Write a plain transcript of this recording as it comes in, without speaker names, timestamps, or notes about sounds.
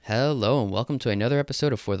Hello and welcome to another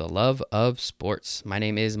episode of For the Love of Sports. My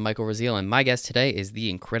name is Michael Raziel and my guest today is the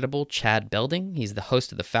incredible Chad Belding. He's the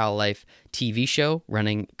host of the Foul Life TV show,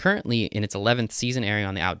 running currently in its 11th season, airing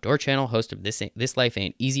on the Outdoor Channel, host of This Life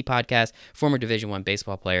Ain't Easy podcast, former Division I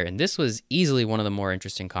baseball player, and this was easily one of the more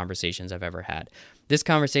interesting conversations I've ever had. This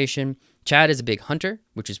conversation, Chad is a big hunter,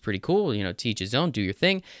 which is pretty cool, to each his own, do your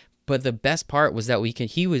thing. But the best part was that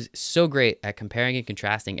he was so great at comparing and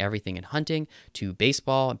contrasting everything in hunting to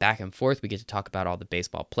baseball, back and forth. We get to talk about all the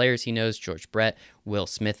baseball players he knows, George Brett, Will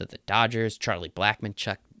Smith of the Dodgers, Charlie Blackmon,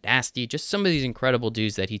 Chuck Nasty, just some of these incredible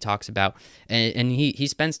dudes that he talks about and he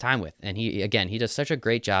spends time with. And he does such a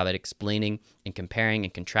great job at explaining and comparing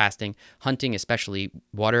and contrasting hunting, especially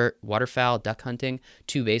waterfowl, duck hunting,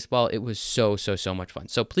 to baseball. It was so much fun.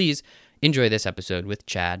 So please enjoy this episode with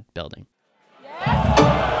Chad Belding.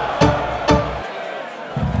 Yes!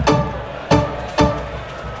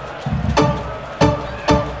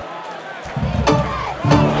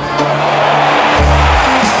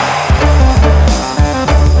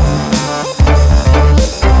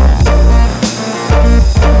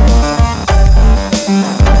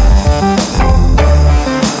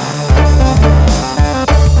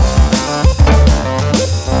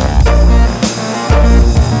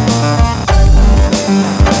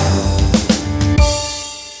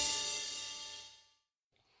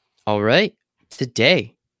 All right,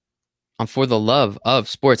 today on For the Love of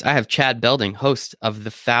Sports, I have Chad Belding, host of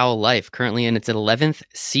The Foul Life, currently in its 11th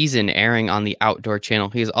season, airing on the Outdoor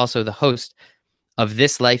Channel. He is also the host of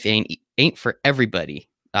This Life Ain't For Everybody.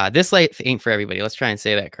 This Life Ain't For Everybody, let's try and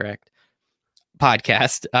say that correct,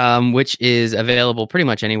 podcast, which is available pretty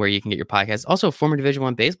much anywhere you can get your podcast. Also a former Division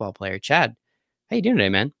I baseball player. Chad, how you doing today,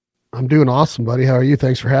 man? I'm doing awesome, buddy. How are you?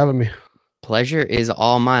 Thanks for having me. Pleasure is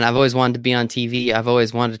all mine. I've always wanted to be on TV. I've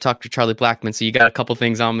always wanted to talk to Charlie Blackmon, so you got a couple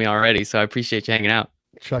things on me already, so I appreciate you hanging out.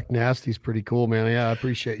 Chuck Nasty's pretty cool, man. Yeah, I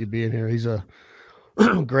appreciate you being here. He's a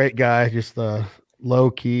great guy, just low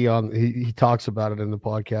key on. He talks about it in the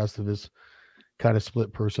podcast of his kind of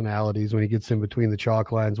split personalities when he gets in between the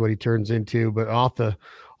chalk lines, what he turns into. But off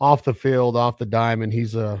the field, off the diamond,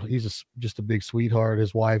 he's just a big sweetheart.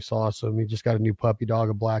 His wife's awesome. He just got a new puppy dog,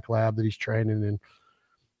 a black lab that he's training, and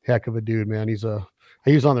heck of a dude, man.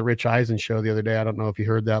 He was on the Rich Eisen show the other day. I don't know if you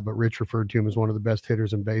heard that, but Rich referred to him as one of the best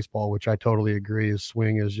hitters in baseball, which I totally agree. His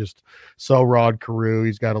swing is just so Rod Carew.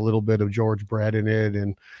 He's got a little bit of George Brett in it,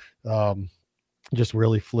 and just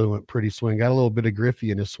really fluent, pretty swing. Got a little bit of Griffey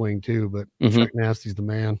in his swing too, but Chuck Nasty's the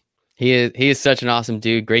man. He is such an awesome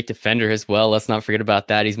dude. Great defender as well. Let's not forget about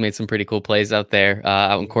that. He's made some pretty cool plays out there,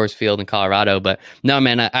 out in Coors Field in Colorado. But no,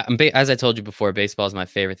 man, as I told you before, baseball is my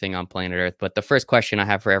favorite thing on planet Earth. But the first question I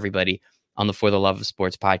have for everybody on the For the Love of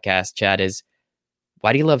Sports podcast, Chad, is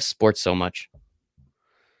why do you love sports so much?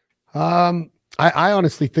 I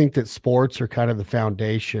honestly think that sports are kind of the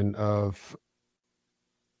foundation of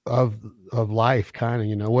life,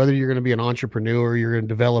 kind of, whether you're going to be an entrepreneur, you're going to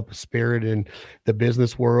develop a spirit in the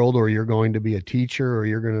business world, or you're going to be a teacher, or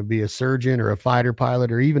you're going to be a surgeon or a fighter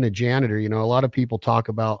pilot, or even a janitor. A lot of people talk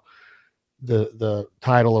about the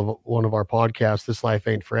title of one of our podcasts, This Life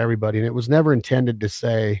Ain't For Everybody. And it was never intended to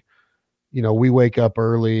say, we wake up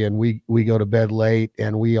early and we go to bed late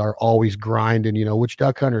and we are always grinding, which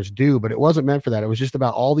duck hunters do, but it wasn't meant for that. It was just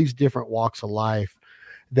about all these different walks of life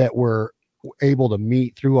that were able to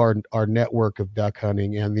meet through our network of duck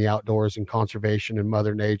hunting and the outdoors and conservation and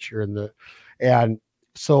Mother Nature and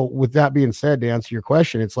so with that being said, to answer your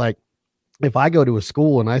question, it's like if I go to a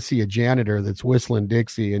school and I see a janitor that's whistling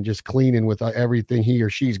Dixie and just cleaning with everything he or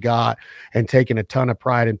she's got and taking a ton of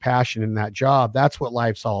pride and passion in that job, that's what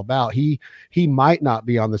life's all about. He might not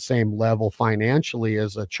be on the same level financially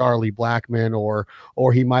as a Charlie Blackmon,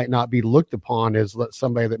 or he might not be looked upon as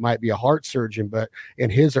somebody that might be a heart surgeon, but in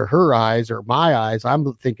his or her eyes or my eyes,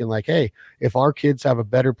 I'm thinking like, hey, if our kids have a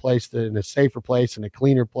better place and a safer place and a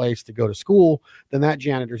cleaner place to go to school, then that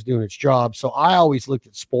janitor's doing its job. So I always looked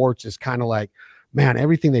at sports as kind of like, man,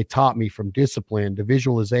 everything they taught me from discipline to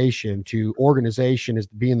visualization to organization is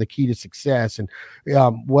being the key to success. And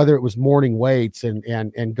whether it was morning weights and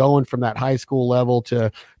going from that high school level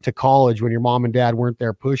to college when your mom and dad weren't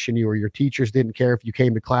there pushing you, or your teachers didn't care if you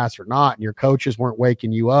came to class or not, and your coaches weren't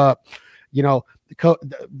waking you up, the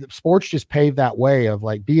sports just paved that way of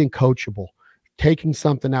like being coachable, taking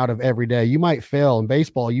something out of every day. You might fail in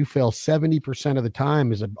baseball. You fail 70% of the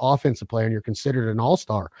time as an offensive player, and you're considered an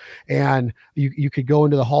all-star. And you could go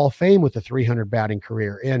into the Hall of Fame with a 300 batting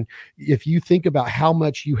career. And if you think about how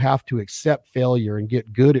much you have to accept failure and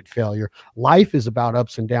get good at failure, life is about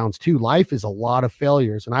ups and downs too. Life is a lot of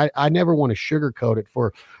failures. And I never want to sugarcoat it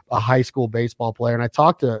for a high school baseball player, and I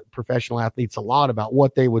talk to professional athletes a lot about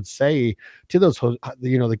what they would say to those,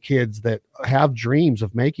 the kids that have dreams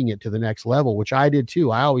of making it to the next level, which I did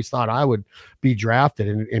too. I always thought I would be drafted,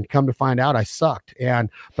 and come to find out I sucked.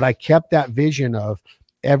 But I kept that vision of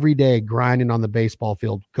every day grinding on the baseball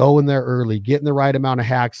field, going there early, getting the right amount of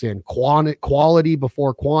hacks in, quality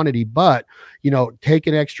before quantity, but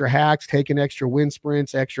taking extra hacks, taking extra wind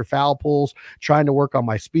sprints, extra foul pulls, trying to work on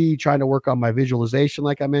my speed, trying to work on my visualization,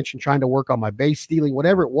 like I mentioned, trying to work on my base stealing,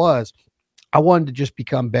 whatever it was. I wanted to just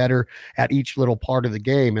become better at each little part of the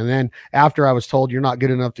game. And then after I was told you're not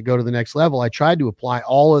good enough to go to the next level, I tried to apply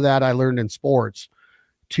all of that I learned in sports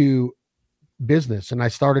to business. And I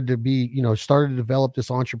started to develop this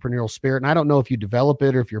entrepreneurial spirit. And I don't know if you develop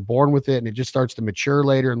it or if you're born with it and it just starts to mature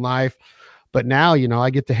later in life. But now, I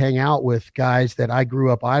get to hang out with guys that I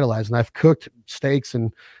grew up idolizing. I've cooked steaks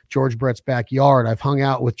in George Brett's backyard. I've hung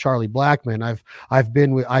out with Charlie Blackmon. I've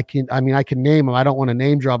been with, I can name them. I don't want to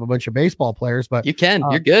name drop a bunch of baseball players, but you can.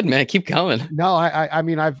 You're good, man. Keep going. No,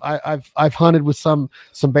 I've hunted with some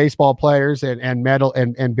baseball players and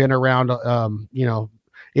been around,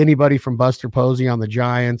 anybody from Buster Posey on the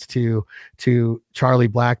Giants to Charlie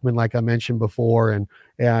Blackmon, like I mentioned before. And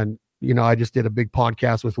I just did a big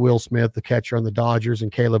podcast with Will Smith, the catcher on the Dodgers, and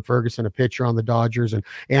Caleb Ferguson, a pitcher on the Dodgers, and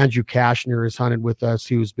Andrew Kashner has hunted with us,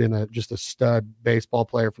 who's been just a stud baseball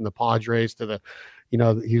player from the Padres to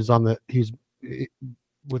he's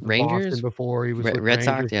with Rangers Boston before. He was with Red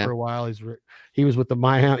Sox for a while. He was with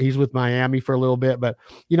he's with Miami for a little bit, but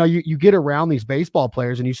you get around these baseball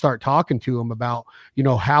players and you start talking to them about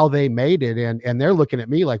how they made it, and they're looking at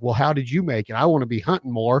me like, well, how did you make it? I want to be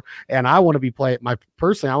hunting more, and I want to be I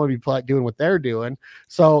want to be doing what they're doing.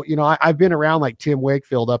 So I've been around like Tim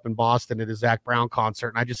Wakefield up in Boston at a Zach Brown concert,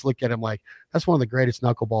 and I just look at him like, that's one of the greatest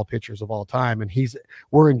knuckleball pitchers of all time. And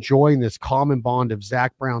we're enjoying this common bond of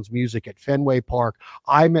Zach Brown's music at Fenway Park.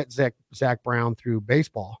 I met Zach Brown through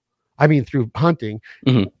through hunting.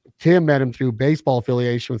 Mm-hmm. Tim met him through baseball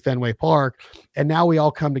affiliation with Fenway Park. And now we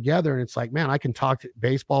all come together, and it's like, man, I can talk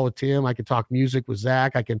baseball with Tim. I can talk music with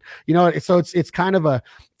Zach. I can, so it's kind of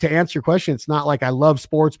to answer your question, it's not like I love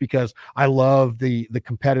sports because I love the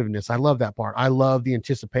competitiveness. I love that part. I love the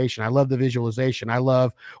anticipation. I love the visualization. I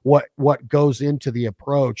love what goes into the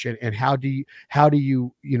approach, and how do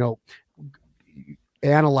you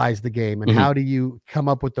analyze the game, and how do you come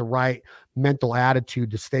up with the right mental attitude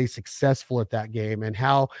to stay successful at that game, and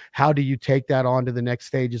how do you take that on to the next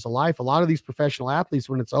stages of life. A lot of these professional athletes,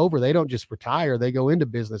 when it's over, they don't just retire, they go into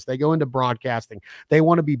business, they go into broadcasting, they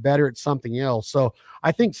want to be better at something else. So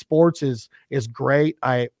I think sports is great.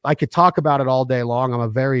 I could talk about it all day long. I'm a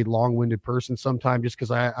very long-winded person sometimes, just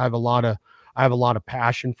because I have a lot of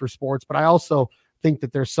passion for sports, but I also think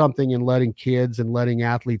that there's something in letting kids and letting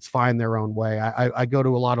athletes find their own way. I go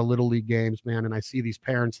to a lot of little league games, man, and I see these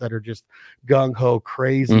parents that are just gung-ho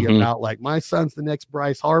crazy about like, my son's the next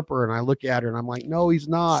Bryce Harper. And I look at her and I'm like, no, he's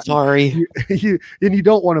not. Sorry. And you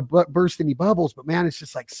don't want to burst any bubbles, but man, it's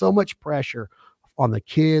just like so much pressure on the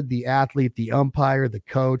kid, the athlete, the umpire, the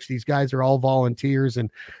coach. These guys are all volunteers,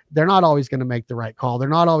 and they're not always going to make the right call. They're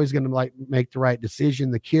not always going to make the right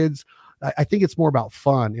decision. The kids, I think it's more about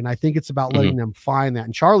fun, and I think it's about letting them find that.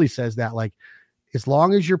 And Charlie says that, like, as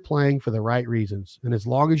long as you're playing for the right reasons, and as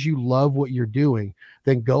long as you love what you're doing,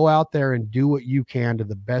 then go out there and do what you can to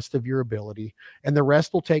the best of your ability, and the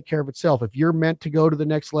rest will take care of itself. If you're meant to go to the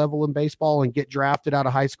next level in baseball and get drafted out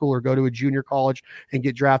of high school, or go to a junior college and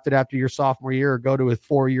get drafted after your sophomore year, or go to a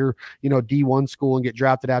 4-year, D1 school and get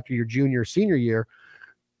drafted after your junior or senior year,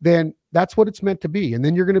 then that's what it's meant to be. And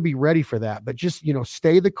then you're going to be ready for that. But just,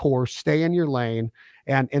 stay the course, stay in your lane.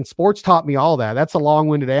 And sports taught me all that. That's a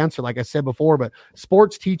long-winded answer, like I said before, but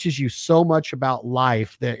sports teaches you so much about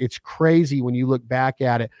life that it's crazy when you look back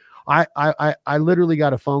at it. I literally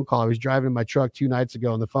got a phone call. I was driving in my truck 2 nights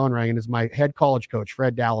ago, and the phone rang, and it's my head college coach,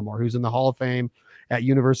 Fred Dallimore, who's in the Hall of Fame at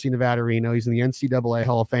University of Nevada, Reno. He's in the NCAA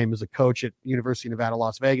Hall of Fame as a coach at University of Nevada,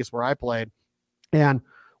 Las Vegas, where I played. And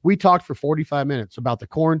we talked for 45 minutes about the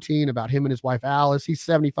quarantine, about him and his wife, Alice. He's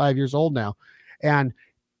 75 years old now. And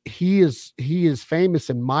he is famous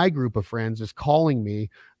in my group of friends as calling me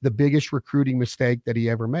the biggest recruiting mistake that he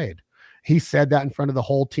ever made. He said that in front of the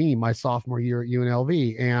whole team my sophomore year at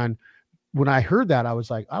UNLV. And when I heard that, I was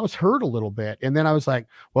hurt a little bit. And then I was like,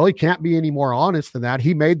 well, he can't be any more honest than that.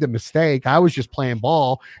 He made the mistake. I was just playing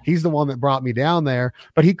ball. He's the one that brought me down there.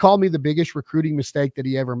 But he called me the biggest recruiting mistake that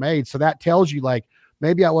he ever made. So that tells you, like,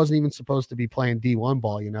 maybe I wasn't even supposed to be playing D1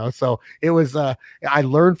 ball, So it was, I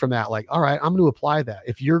learned from that, like, all right, I'm going to apply that.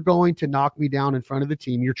 If you're going to knock me down in front of the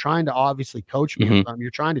team, you're trying to obviously coach me or Mm-hmm. something.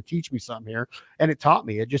 You're trying to teach me something here. And it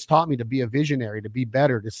just taught me to be a visionary, to be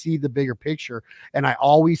better, to see the bigger picture. And I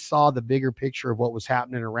always saw the bigger picture of what was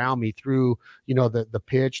happening around me through, the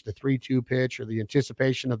pitch, the 3-2 pitch, or the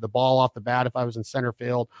anticipation of the ball off the bat. If I was in center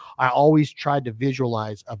field, I always tried to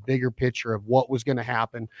visualize a bigger picture of what was going to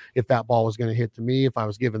happen if that ball was going to hit to me, if I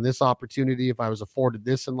was given this opportunity, if I was afforded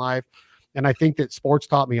this in life. And I think that sports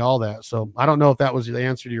taught me all that. So I don't know if that was the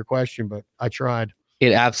answer to your question, but I tried.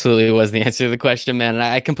 It absolutely was the answer to the question, man. And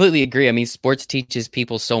I completely agree. I mean, sports teaches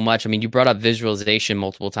people so much. I mean, you brought up visualization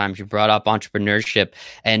multiple times. You brought up entrepreneurship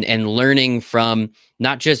and learning from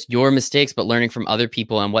not just your mistakes, but learning from other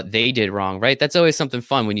people and what they did wrong, right? That's always something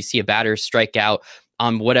fun when you see a batter strike out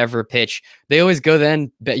on whatever pitch. They always go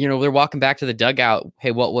then, they're walking back to the dugout. Hey,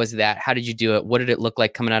 what was that? How did you do it? What did it look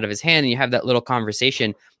like coming out of his hand? And you have that little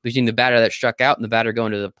conversation between the batter that struck out and the batter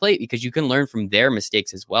going to the plate, because you can learn from their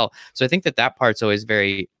mistakes as well. So I think that part's always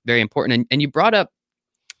very, very important. And you brought up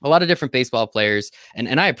a lot of different baseball players,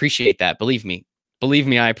 and I appreciate that. Believe me,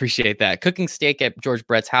 I appreciate that. Cooking steak at George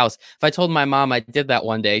Brett's house. If I told my mom I did that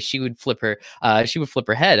one day, she would flip her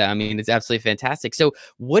head. I mean, it's absolutely fantastic. So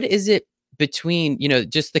what is it between,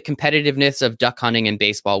 just the competitiveness of duck hunting and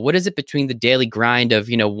baseball? What is it between the daily grind of,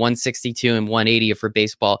 162 and 180 for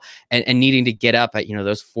baseball and needing to get up at,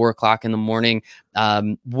 those 4:00 in the morning,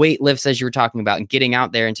 weight lifts, as you were talking about, and getting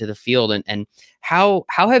out there into the field? And how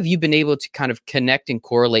have you been able to kind of connect and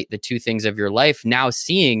correlate the two things of your life, now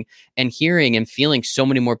seeing and hearing and feeling so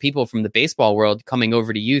many more people from the baseball world coming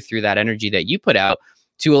over to you through that energy that you put out,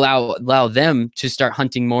 to allow them to start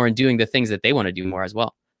hunting more and doing the things that they want to do more as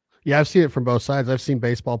well? Yeah, I've seen it from both sides. I've seen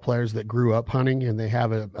baseball players that grew up hunting and they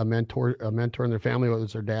have a mentor in their family, whether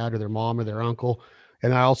it's their dad or their mom or their uncle.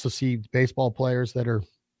 And I also see baseball players that are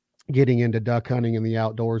getting into duck hunting in the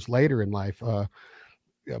outdoors later in life.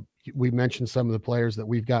 We mentioned some of the players that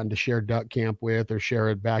we've gotten to share duck camp with, or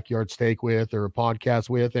share a backyard steak with, or a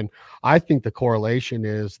podcast with. And I think the correlation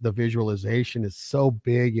is the visualization is so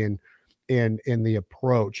big in the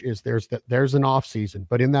approach. Is there's an off season,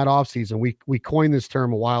 but in that off season, we coined this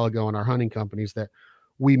term a while ago in our hunting companies, that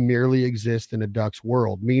we merely exist in a duck's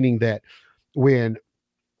world, meaning that when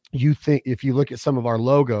you think, if you look at some of our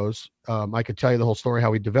logos, I could tell you the whole story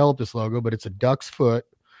how we developed this logo, but it's a duck's foot,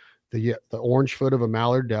 the orange foot of a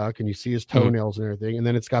mallard duck, and you see his toenails and everything, and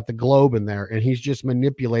then it's got the globe in there, and he's just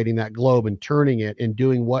manipulating that globe and turning it and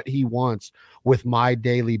doing what he wants with my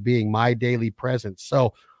daily being, my daily presence.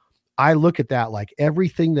 So I look at that like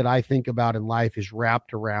everything that I think about in life is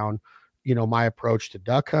wrapped around, my approach to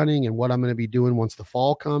duck hunting and what I'm going to be doing once the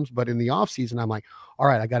fall comes. But in the off season, I'm like, all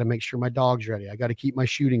right, I got to make sure my dog's ready. I got to keep my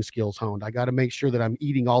shooting skills honed. I got to make sure that I'm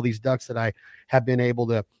eating all these ducks that I have been able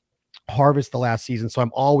to harvest the last season. So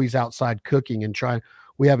I'm always outside cooking and trying.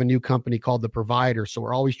 We have a new company called The Provider, so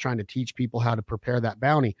we're always trying to teach people how to prepare that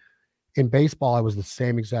bounty. In baseball, I was the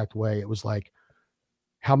same exact way. It was like,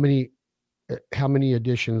 how many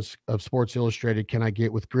editions of Sports Illustrated can I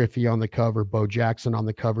get with Griffey on the cover, Bo Jackson on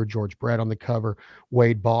the cover, George Brett on the cover,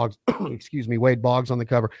 Wade Boggs, Wade Boggs on the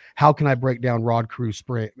cover? How can I break down Rod Cruz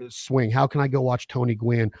swing? How can I go watch Tony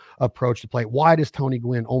Gwynn approach the plate? Why does Tony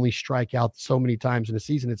Gwynn only strike out so many times in a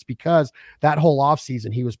season? It's because that whole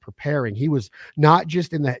offseason he was preparing. He was not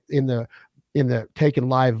just in the taking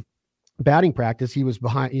live batting practice. He was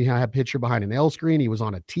behind, had a pitcher behind an L screen. He was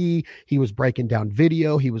on a tee. He was breaking down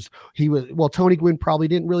video. Well, Tony Gwynn probably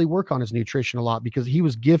didn't really work on his nutrition a lot because he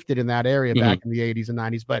was gifted in that area back in the 80s and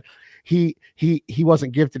 90s, but he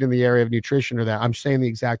wasn't gifted in the area of nutrition or that. I'm saying the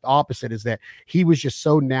exact opposite, is that he was just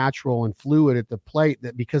so natural and fluid at the plate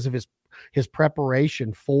that because of his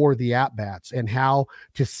preparation for the at-bats and how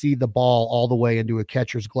to see the ball all the way into a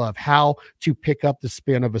catcher's glove, how to pick up the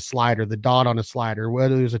spin of a slider, the dot on a slider,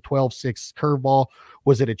 whether it was a 12-6 curveball,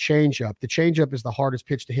 was it a changeup? The changeup is the hardest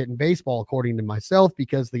pitch to hit in baseball, according to myself,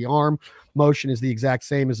 because the arm motion is the exact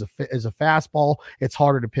same as a fastball. It's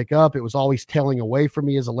harder to pick up. It was always tailing away from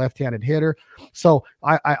me as a left-handed hitter. So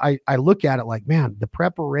I look at it like, man, the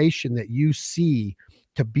preparation that you see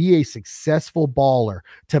to be a successful baller,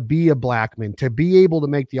 to be a Blackman, to be able to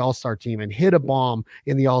make the All-Star team and hit a bomb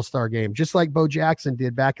in the All-Star game, just like Bo Jackson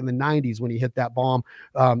did back in the 90s when he hit that bomb,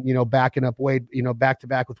 backing up Wade,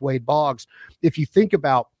 back-to-back with Wade Boggs. If you think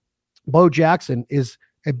about, Bo Jackson is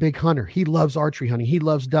a big hunter. He loves archery hunting. He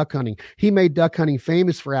loves duck hunting. He made duck hunting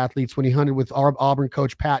famous for athletes when he hunted with Auburn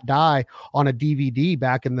coach Pat Dye on a DVD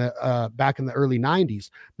back in the early 90s,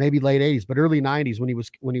 maybe late 80s, but early 90s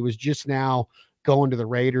when he was just now going to the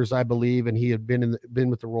Raiders, I believe, and he had been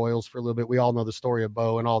with the Royals for a little bit. We all know the story of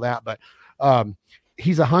Bo and all that, but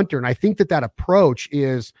he's a hunter, and I think that approach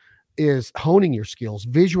is honing your skills,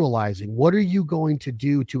 visualizing what are you going to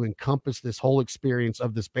do to encompass this whole experience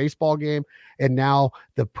of this baseball game, and now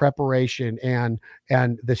the preparation and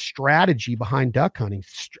the strategy behind duck hunting.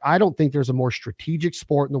 I don't think there's a more strategic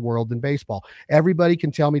sport in the world than baseball. Everybody can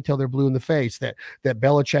tell me till they're blue in the face that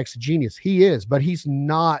Belichick's a genius. He is, but he's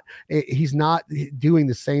not doing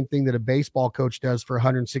the same thing that a baseball coach does for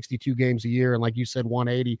 162 games a year, and like you said,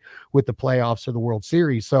 180 with the playoffs or the World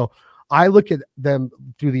Series. So I look at them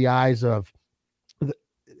through the eyes of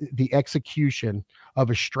the execution of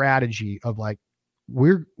a strategy of like,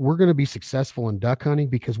 we're going to be successful in duck hunting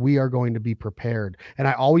because we are going to be prepared. And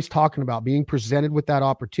I always talking about being presented with that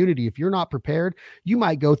opportunity. If you're not prepared, you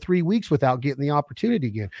might go 3 weeks without getting the opportunity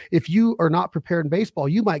again. If you are not prepared in baseball,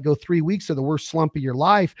 you might go 3 weeks of the worst slump of your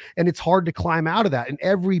life, and it's hard to climb out of that. And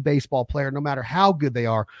every baseball player, no matter how good they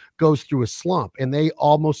are, goes through a slump, and they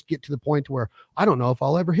almost get to the point where I don't know if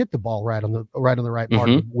I'll ever hit the ball right on the right part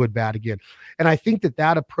of the wood bat again. And I think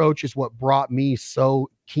that approach is what brought me so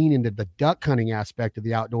keen into the duck hunting aspect of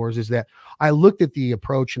the outdoors, is that I looked at the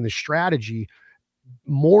approach and the strategy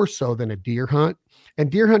more so than a deer hunt. And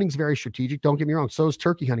deer hunting is very strategic. Don't get me wrong. So is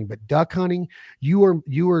turkey hunting, but duck hunting, you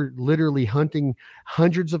are literally hunting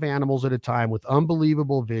hundreds of animals at a time with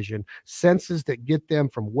unbelievable vision, senses that get them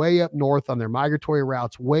from way up north on their migratory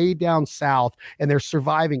routes, way down south, and they're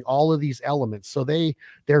surviving all of these elements. So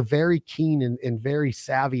they're very keen and very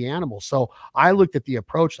savvy animals. So I looked at the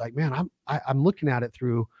approach like, man, I'm looking at it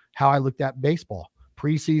through how I looked at baseball,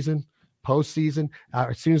 preseason, postseason.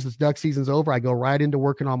 As soon as this duck season's over, I go right into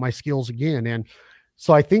working on my skills again. And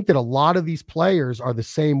so I think that a lot of these players are the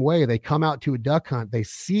same way. They come out to a duck hunt, they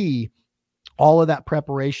see all of that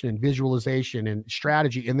preparation and visualization and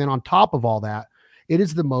strategy. And then on top of all that, it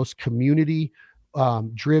is the most community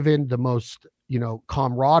driven, the most,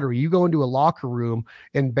 camaraderie. You go into a locker room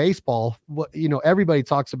in baseball, everybody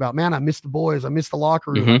talks about, man, I miss the boys. I miss the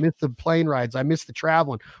locker room. I miss the plane rides. I miss the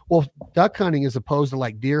traveling. Well, duck hunting, as opposed to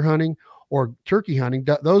like deer hunting or turkey hunting,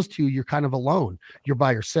 those two, you're kind of alone. You're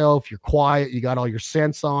by yourself. You're quiet. You got all your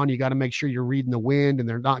scents on. You got to make sure you're reading the wind and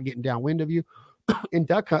they're not getting downwind of you. In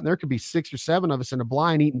duck hunting, there could be 6 or 7 of us in a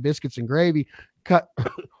blind eating biscuits and gravy,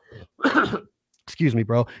 excuse me,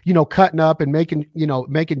 bro, cutting up and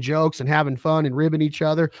making jokes and having fun and ribbing each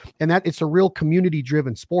other. And that it's a real community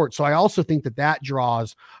driven sport. So I also think that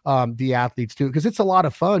draws the athletes too, because it's a lot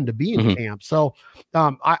of fun to be in camp. So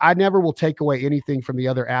I never will take away anything from the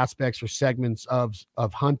other aspects or segments of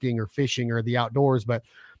hunting or fishing or the outdoors, but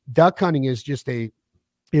duck hunting is just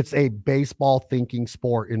it's a baseball thinking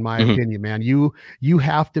sport, in my opinion, man. You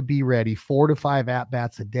have to be ready 4 to 5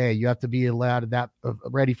 at-bats a day. You have to be allowed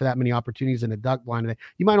ready for that many opportunities in a duck blind a day.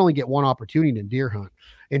 You might only get one opportunity in deer hunt.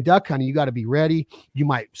 In duck hunting, you got to be ready. You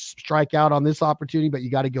might strike out on this opportunity, but you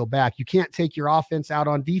got to go back. You can't take your offense out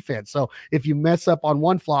on defense. So if you mess up on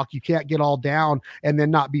one flock, you can't get all down and then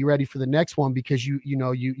not be ready for the next one because you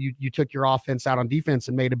took your offense out on defense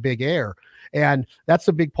and made a big error. And that's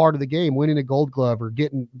a big part of the game, winning a Gold Glove or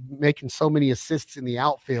making so many assists in the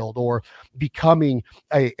outfield or becoming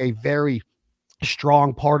a very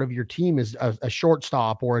strong part of your team is a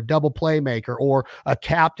shortstop or a double playmaker or a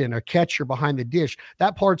captain or catcher behind the dish.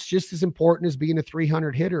 That part's just as important as being a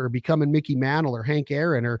 300 hitter or becoming Mickey Mantle or Hank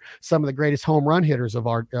Aaron or some of the greatest home run hitters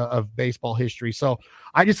of baseball history. So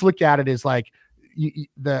I just look at it as like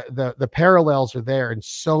the parallels are there in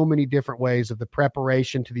so many different ways, of the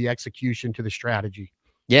preparation to the execution to the strategy.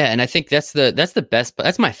 Yeah, and I think that's the best.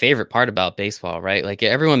 That's my favorite part about baseball, right? Like,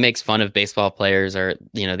 everyone makes fun of baseball players, or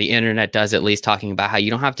the internet does, at least, talking about how you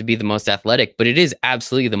don't have to be the most athletic, but it is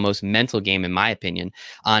absolutely the most mental game, in my opinion,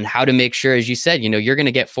 on how to make sure, as you said, you're going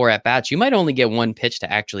to get 4 at bats. You might only get one pitch to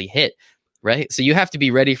actually hit. Right. So you have to be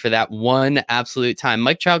ready for that one absolute time.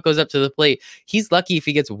 Mike Trout goes up to the plate. He's lucky if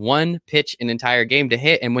he gets one pitch an entire game to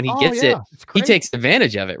hit. And when he gets it, he takes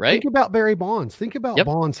advantage of it. Right. Think about Barry Bonds. Think about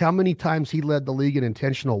Bonds, how many times he led the league in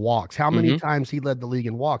intentional walks, how many times he led the league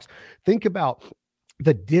in walks. Think about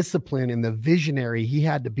the discipline and the visionary he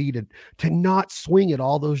had to be to not swing at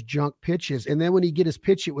all those junk pitches. And then when he get his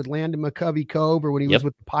pitch, it would land in McCovey Cove, or when he was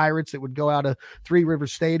with the Pirates, it would go out of Three River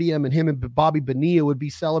Stadium, and him and Bobby Bonilla would be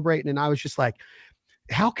celebrating. And I was just like,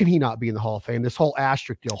 how can he not be in the Hall of Fame? This whole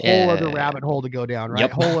asterisk deal, whole other rabbit hole to go down, right?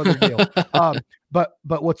 Whole other deal.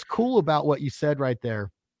 But what's cool about what you said right there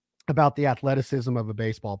about the athleticism of a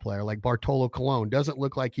baseball player like Bartolo Colon, doesn't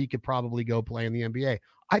look like he could probably go play in the NBA.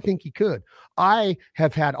 I think he could. I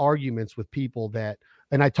have had arguments with people that,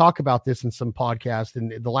 and I talk about this in some podcasts,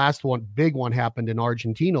 and the last one, big one, happened in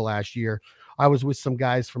Argentina last year. I was with some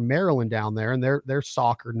guys from Maryland down there, and they're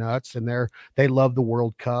soccer nuts, and they love the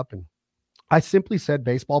World Cup. And I simply said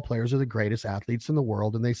baseball players are the greatest athletes in the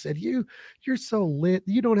world. And they said, you're so lit.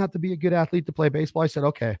 You don't have to be a good athlete to play baseball. I said,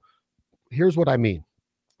 okay, here's what I mean.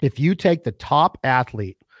 If you take the top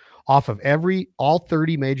athlete off of all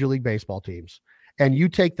 30 Major League Baseball teams, and you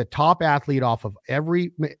take the top athlete off of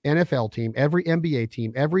every NFL team, every NBA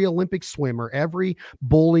team, every Olympic swimmer, every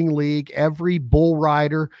bowling league, every bull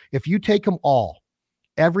rider, if you take them all,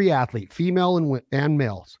 every athlete, female and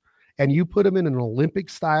males, and you put them in an Olympic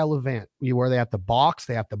style event where they have to box,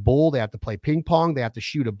 they have to bowl, they have to play ping pong, they have to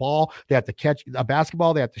shoot a ball, they have to catch a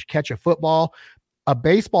basketball, they have to catch a football. A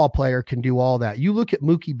baseball player can do all that. You look at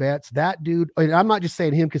Mookie Betts, that dude, and I'm not just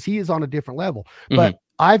saying him because he is on a different level, but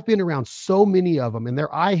I've been around so many of them, and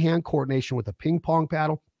their eye-hand coordination with a ping pong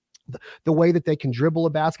paddle, the way that they can dribble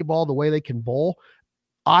a basketball, the way they can bowl.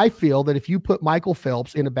 I feel that if you put Michael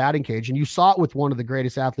Phelps in a batting cage, and you saw it with one of the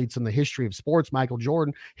greatest athletes in the history of sports, Michael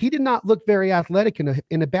Jordan, he did not look very athletic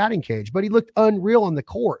in a batting cage, but he looked unreal on the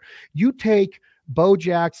court. You take Bo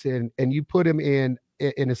Jackson and you put him in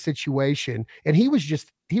a situation, and he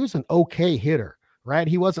was an okay hitter, right?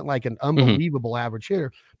 He wasn't like an unbelievable average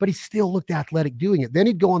hitter, but he still looked athletic doing it. Then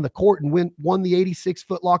he'd go on the court and won the 86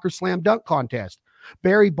 Foot Locker slam dunk contest.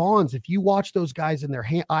 Barry Bonds, if you watch those guys in their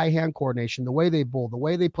eye-hand coordination, the way they bowl, the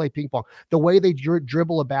way they play ping pong, the way they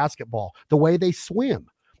dribble a basketball, the way they swim.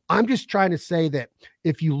 I'm just trying to say that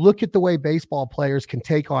if you look at the way baseball players can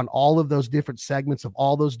take on all of those different segments of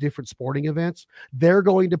all those different sporting events, they're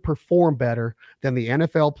going to perform better than the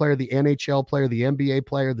NFL player, the NHL player, the NBA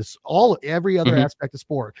player, every other aspect of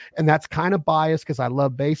sport. And that's kind of biased because I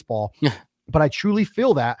love baseball. But I truly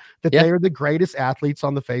feel that they are the greatest athletes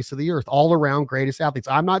on the face of the earth, all around greatest athletes.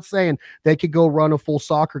 I'm not saying they could go run a full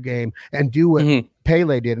soccer game and do what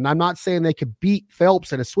Pele did. And I'm not saying they could beat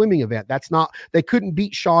Phelps in a swimming event. They couldn't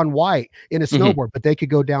beat Shaun White in a snowboard, but they could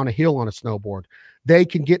go down a hill on a snowboard. They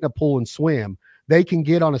can get in a pool and swim. They can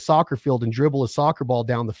get on a soccer field and dribble a soccer ball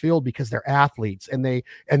down the field because they're athletes. And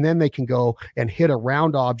then they can go and hit a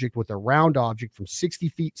round object with a round object from 60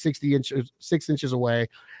 feet, 6 inches away,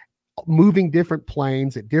 moving different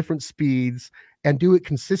planes at different speeds, and do it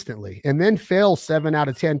consistently, and then fail 7 out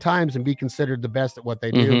of 10 times and be considered the best at what they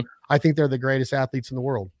do. I think they're the greatest athletes in the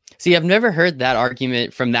world. See, I've never heard that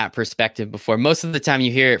argument from that perspective before. Most of the time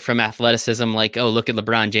you hear it from athleticism, like, oh, look at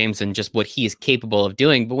LeBron James and just what he is capable of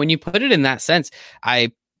doing. But when you put it in that sense,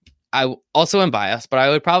 I also am biased, but I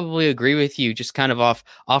would probably agree with you just kind of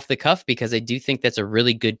off the cuff, because I do think that's a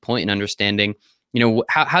really good point in understanding,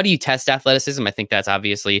 how do you test athleticism? I think that's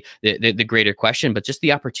obviously the greater question, but just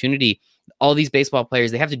the opportunity, all these baseball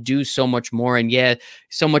players, they have to do so much more. And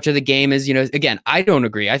so much of the game is, again, I don't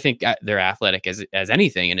agree. I think they're athletic as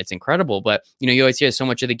anything, and it's incredible. But, you always hear so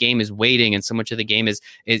much of the game is waiting, and so much of the game is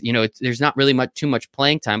there's not really too much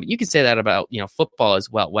playing time. But you can say that about, football as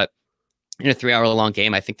well. In a 3-hour-long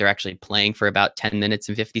game, I think they're actually playing for about 10 minutes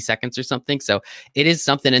and 50 seconds or something. So it is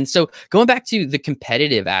something. And so going back to the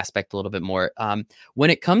competitive aspect a little bit more, when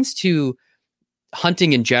it comes to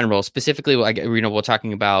hunting in general, specifically, we're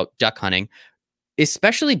talking about duck hunting,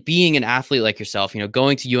 especially being an athlete like yourself,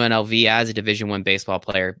 going to UNLV as a Division I baseball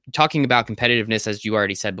player, talking about competitiveness, as you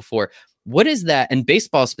already said before, what is that? And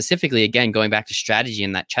baseball specifically, again, going back to strategy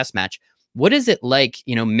in that chess match, what is it like,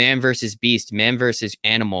 man versus beast, man versus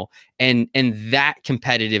animal, and that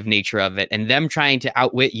competitive nature of it, and them trying to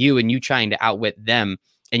outwit you and you trying to outwit them,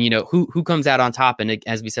 and who comes out on top? And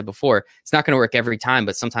as we said before, it's not going to work every time,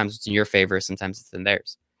 but sometimes it's in your favor, sometimes it's in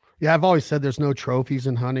theirs. Yeah, I've always said there's no trophies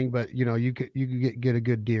in hunting, but you could get a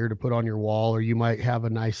good deer to put on your wall, or you might have a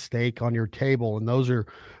nice steak on your table, and those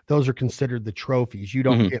are considered the trophies. You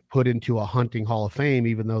don't get put into a hunting hall of fame,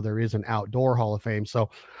 even though there is an outdoor hall of fame.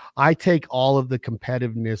 So I take all of the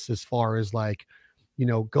competitiveness as far as like,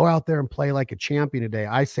 go out there and play like a champion today.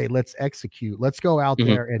 I say, let's execute. Let's go out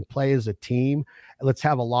there and play as a team. Let's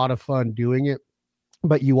have a lot of fun doing it.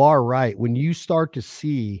 But you are right. When you start to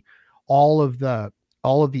see all of the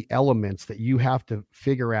elements that you have to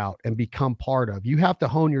figure out and become part of, you have to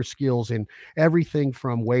hone your skills in everything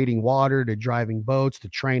from wading water to driving boats to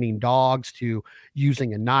training dogs to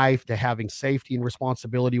using a knife to having safety and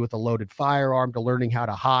responsibility with a loaded firearm to learning how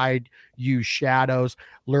to hide, use shadows,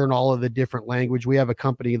 learn all of the different language. We have a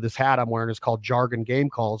company, this hat I'm wearing is called Jargon Game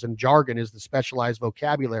Calls, and jargon is the specialized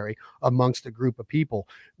vocabulary amongst a group of people.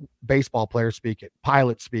 Baseball players speak it,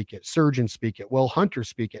 pilots speak it, surgeons speak it, well, hunters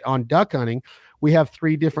speak it. On duck hunting, we have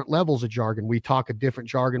 3 different levels of jargon. We talk a different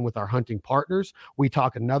jargon with our hunting partners. We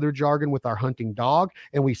talk another jargon with our hunting dog,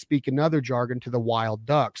 and we speak another jargon to the wild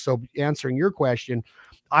duck. So answering your question,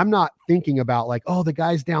 I'm not thinking about like, oh, the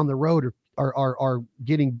guys down the road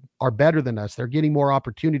are better than us. They're getting more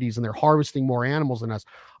opportunities and they're harvesting more animals than us.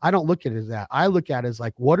 I don't look at it as that. I look at it as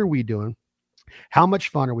like, what are we doing? How much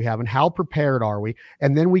fun are we having? How prepared are we?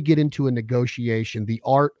 And then we get into a negotiation, the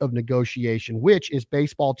art of negotiation, which is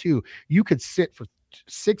baseball too. You could sit for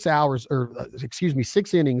 6 hours, or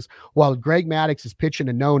 6 innings, while Greg Maddux is pitching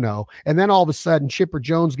a no-no, and then all of a sudden Chipper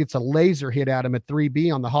Jones gets a laser hit at him at 3B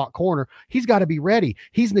on the hot corner. He's got to be ready.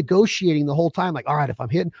 He's negotiating the whole time, like, all right, if I'm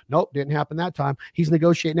hitting, nope, didn't happen that time. He's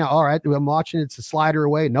negotiating now. All right, I'm watching, it's a slider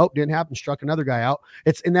away. Nope, didn't happen. Struck another guy out.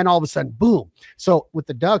 And then all of a sudden, boom. So with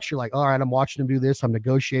the Ducks, you're like, all right, I'm watching him do this. I'm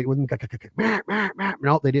negotiating with him.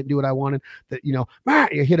 No, they didn't do what I wanted. That, you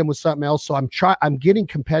hit him with something else. So I'm getting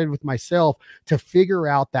competitive with myself to figure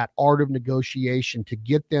out that art of negotiation to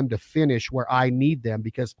get them to finish where I need them,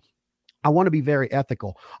 because I want to be very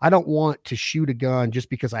ethical. I don't want to shoot a gun just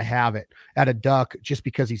because I have it at a duck, just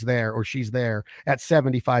because he's there or she's there at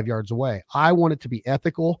 75 yards away. I want it to be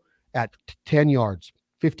ethical at 10 yards,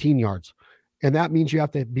 15 yards. And that means you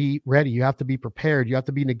have to be ready. You have to be prepared. You have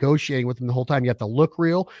to be negotiating with them the whole time. You have to look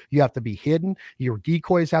real. You have to be hidden. Your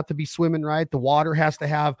decoys have to be swimming right. The water has to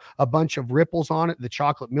have a bunch of ripples on it, the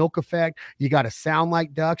chocolate milk effect. You got to sound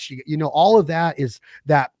like ducks. All of that is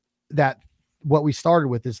that what we started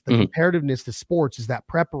with is the comparativeness to sports, is that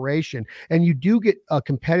preparation. And you do get a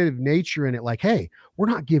competitive nature in it. Like, hey, we're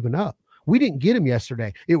not giving up. We didn't get him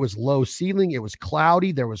yesterday. It was low ceiling. It was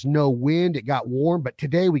cloudy. There was no wind. It got warm. But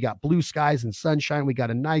today we got blue skies and sunshine. We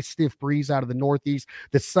got a nice stiff breeze out of the northeast.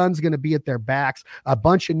 The sun's going to be at their backs. A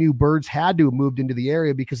bunch of new birds had to have moved into the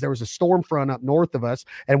area because there was a storm front up north of us.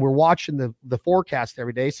 And we're watching the forecast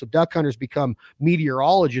every day. So duck hunters become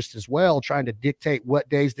meteorologists as well, trying to dictate what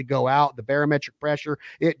days to go out. The barometric pressure,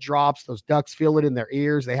 it drops. Those ducks feel it in their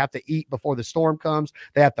ears. They have to eat before the storm comes.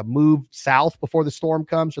 They have to move south before the storm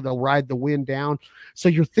comes, or they'll ride the wind down. So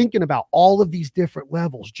you're thinking about all of these different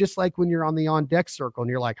levels, just like when you're on the on-deck circle and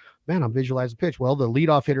you're like, man, I'm visualizing pitch. Well, the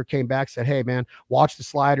leadoff hitter came back, said, hey, man, watch the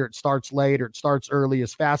slider. It starts late or it starts early.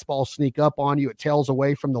 As fastballs sneak up on you, it tails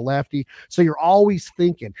away from the lefty. So you're always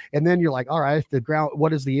thinking. And then you're like, all right,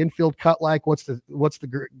 what is the infield cut like? What's the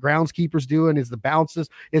groundskeepers doing? Is the bounces?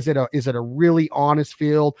 Is it a really honest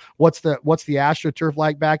field? What's the AstroTurf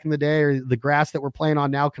like back in the day, or the grass that we're playing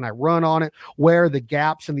on now? Can I run on it? Where are the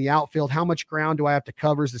gaps in the outfield? How much ground do I have to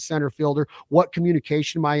cover as the center fielder? What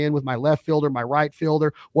communication am I in with my left fielder, my right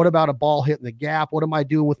fielder? What about a ball hitting the gap? What am I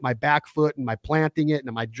doing with my back foot, and my planting it, and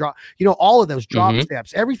am I drop? All of those drop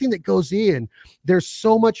steps, everything that goes in. There's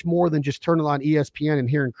so much more than just turning on ESPN and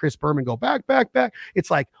hearing Chris Berman go back. It's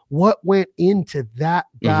like, what went into that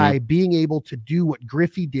guy being able to do what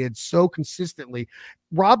Griffey did so consistently?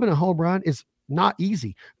 Robbing a home run is not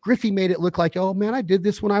easy. Griffey made it look like, oh man, I did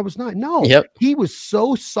this when I was 9. No, He was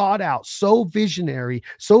so sought out, so visionary,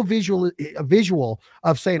 so visual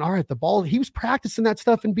of saying, all right, the ball, he was practicing that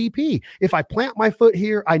stuff in BP. If I plant my foot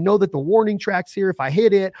here, I know that the warning track's here. If I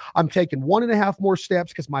hit it, I'm taking 1.5 more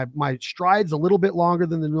steps because my stride's a little bit longer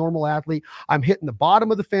than the normal athlete. I'm hitting the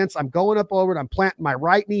bottom of the fence. I'm going up over it. I'm planting my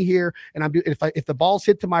right knee here. And if the ball's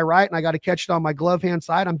hit to my right and I got to catch it on my glove hand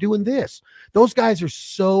side, I'm doing this. Those guys are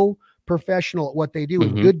so professional at what they do.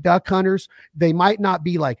 And good duck hunters, they might not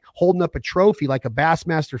be like holding up a trophy like a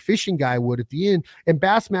Bassmaster fishing guy would at the end. And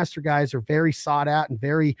Bassmaster guys are very sought out and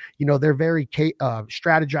very, they're very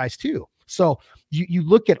strategized too. So you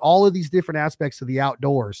look at all of these different aspects of the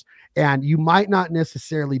outdoors, and you might not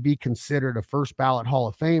necessarily be considered a first ballot Hall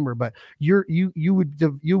of Famer, but you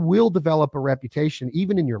will develop a reputation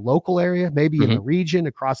even in your local area, maybe in the region,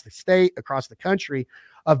 across the state, across the country,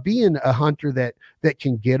 of being a hunter that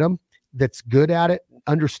can get them, that's good at it,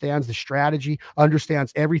 understands the strategy,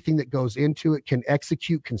 understands everything that goes into it, can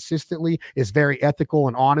execute consistently, is very ethical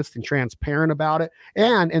and honest and transparent about it.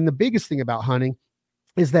 And the biggest thing about hunting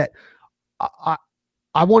is that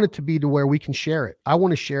I want it to be to where we can share it. I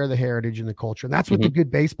want to share the heritage and the culture. And that's what the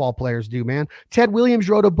good baseball players do, man. Ted Williams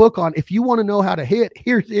wrote a book on, if you want to know how to hit,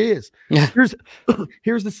 here it is. Yeah.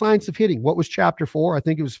 Here's the science of hitting. What was chapter 4? I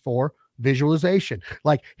think it was 4. Visualization.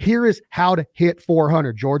 Like, here is how to hit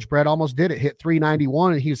 400. George Brett almost did it, hit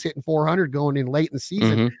 391, and he was hitting 400 going in late in the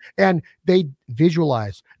season. And they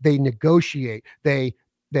visualize, they negotiate, they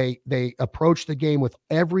approach the game with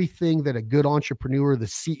everything that a good entrepreneur, the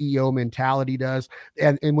CEO mentality does.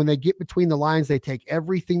 And when they get between the lines, they take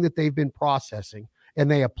everything that they've been processing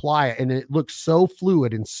and they apply it. And it looks so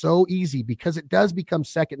fluid and so easy because it does become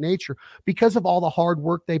second nature because of all the hard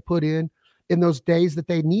work they put in those days that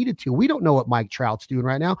they needed to. We don't know what Mike Trout's doing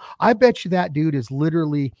right now. I bet you that dude is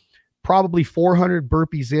literally probably 400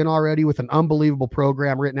 burpees in already with an unbelievable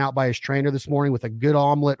program written out by his trainer this morning with a good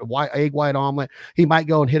omelet, egg white omelet. He might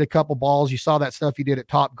go and hit a couple balls. You saw that stuff he did at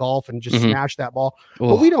Top Golf and just smash that ball.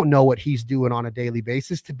 But we don't know what he's doing on a daily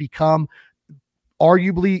basis to become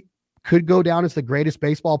arguably could go down as the greatest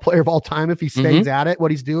baseball player of all time if he stays at it, what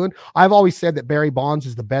he's doing. I've always said that Barry Bonds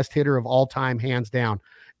is the best hitter of all time, hands down.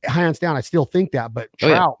 I still think that, but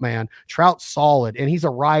Trout, man, Trout's solid, and he's a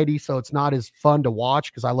righty, so it's not as fun to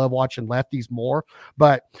watch because I love watching lefties more.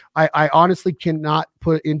 But I honestly cannot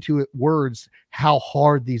put into words how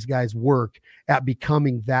hard these guys work at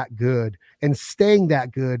becoming that good and staying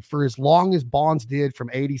that good for as long as Bonds did from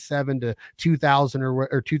 87 to 2000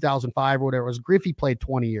 or 2005 or whatever it was. Griffey played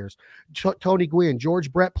 20 years. Tony Gwynn,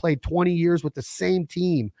 George Brett played 20 years with the same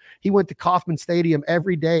team. He went to Kauffman Stadium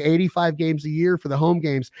every day, 85 games a year for the home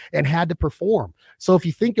games, and had to perform. So if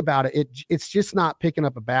you think about it, it's just not picking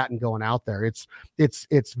up a bat and going out there.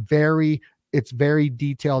 It's very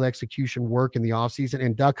detailed execution work in the offseason,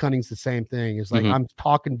 and duck hunting's the same thing. It's like I'm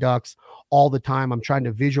talking ducks all the time. I'm trying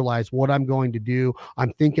to visualize what I'm going to do.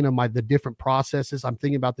 I'm thinking of the different processes. I'm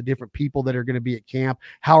thinking about the different people that are going to be at camp.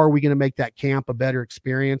 How are we going to make that camp a better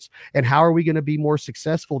experience? And how are we going to be more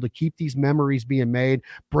successful to keep these memories being made,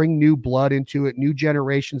 bring new blood into it, new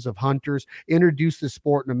generations of hunters, introduce the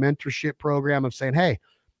sport in a mentorship program of saying, hey,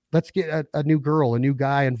 let's get a new girl, a new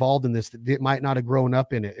guy involved in this that might not have grown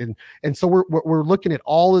up in it. And so we're looking at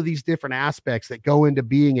all of these different aspects that go into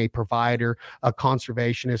being a provider, a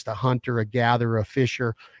conservationist, a hunter, a gatherer, a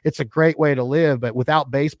fisher. It's a great way to live, but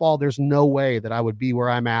without baseball, there's no way that I would be where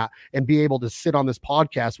I'm at and be able to sit on this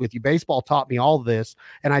podcast with you. Baseball taught me all of this,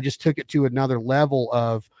 and I just took it to another level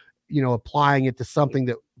of, applying it to something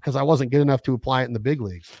that, because I wasn't good enough to apply it in the big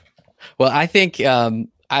leagues. Well, I think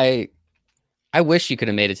I wish you could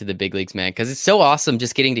have made it to the big leagues, man, because it's so awesome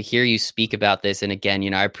just getting to hear you speak about this. And again,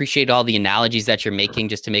 I appreciate all the analogies that you're making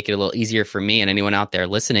just to make it a little easier for me and anyone out there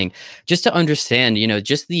listening, just to understand,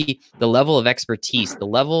 just the level of expertise, the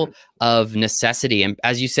level of necessity. And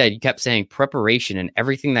as you said, you kept saying preparation and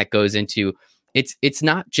everything that goes into it's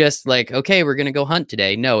not just like, okay, we're going to go hunt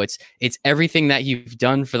today. No, it's everything that you've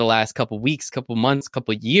done for the last couple weeks, couple months,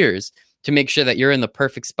 couple years to make sure that you're in the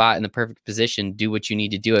perfect spot, in the perfect position, do what you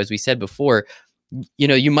need to do. As we said before,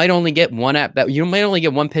 you might only get one at bat. You might only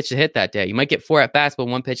get one pitch to hit that day. You might get 4 at bats, but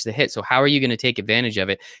 1 pitch to hit. So how are you going to take advantage of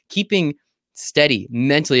it? Keeping steady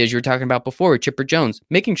mentally, as you were talking about before with Chipper Jones,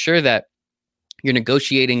 making sure that you're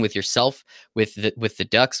negotiating with yourself, with the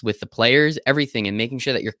ducks, with the players, everything, and making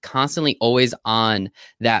sure that you're constantly always on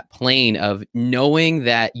that plane of knowing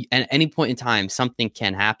that at any point in time something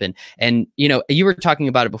can happen. And you were talking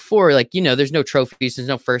about it before, like there's no trophies, there's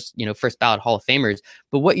no first ballot Hall of Famers,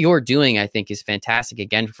 but what you're doing, I think, is fantastic.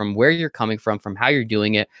 Again, from where you're coming from how you're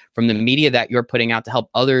doing it, from the media that you're putting out to help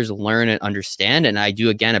others learn and understand. And I do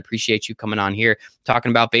again appreciate you coming on here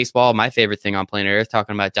talking about baseball, my favorite thing on planet Earth,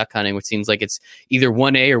 talking about duck hunting, which seems like it's either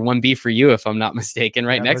 1A or 1B for you, if I'm not mistaken,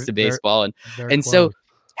 right next to baseball. And so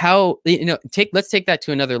how, let's take that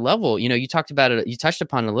to another level. You talked about it, you touched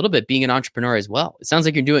upon it a little bit, being an entrepreneur as well. It sounds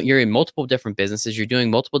like you're in multiple different businesses. You're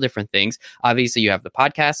doing multiple different things. Obviously you have the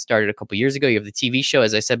podcast started a couple years ago. You have the TV show,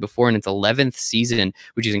 as I said before, in its 11th season,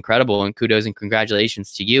 which is incredible. And kudos and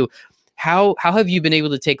congratulations to you. How have you been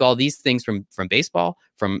able to take all these things from baseball,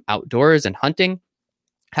 from outdoors and hunting?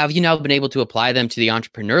 How have you now been able to apply them to the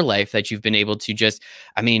entrepreneur life that you've been able to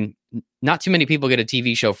not too many people get a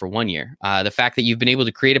TV show for 1 year. The fact that you've been able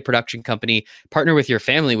to create a production company, partner with your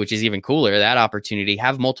family, which is even cooler, that opportunity,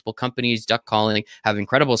 have multiple companies, duck calling, have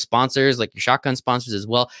incredible sponsors like your shotgun sponsors as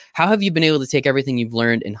well. How have you been able to take everything you've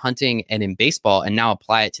learned in hunting and in baseball and now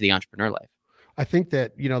apply it to the entrepreneur life? I think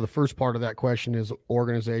that, the first part of that question is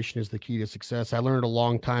organization is the key to success. I learned a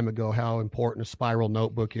long time ago how important a spiral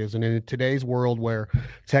notebook is. And in today's world where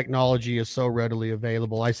technology is so readily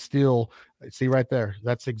available, I still see right there.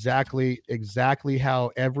 That's exactly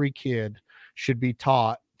how every kid should be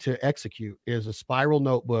taught to execute, is a spiral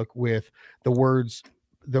notebook with the words.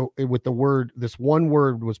 This one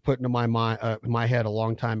word was put into my mind, my head a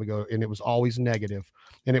long time ago, and it was always negative,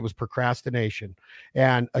 and it was procrastination.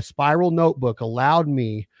 And a spiral notebook allowed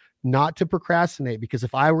me not to procrastinate, because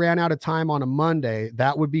if I ran out of time on a Monday,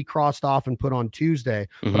 that would be crossed off and put on Tuesday,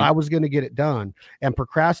 but I was going to get it done. And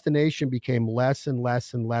procrastination became less and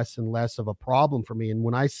less and less and less of a problem for me. And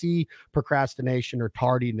when I see procrastination or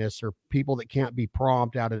tardiness or people that can't be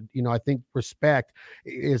prompt out of, I think respect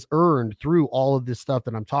is earned through all of this stuff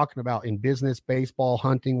that I'm talking about in business, baseball,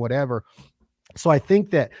 hunting, whatever. So I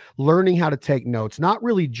think that learning how to take notes, not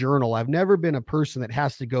really journal. I've never been a person that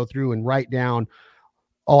has to go through and write down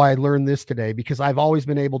oh, I learned this today, because I've always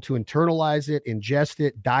been able to internalize it, ingest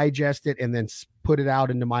it, digest it, and then put it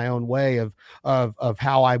out into my own way of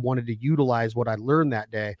how I wanted to utilize what I learned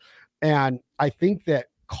that day. And I think that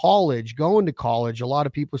going to college, a lot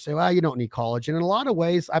of people say, well, you don't need college. And in a lot of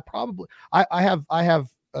ways, I have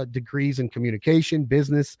degrees in communication,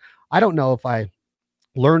 business. I don't know if I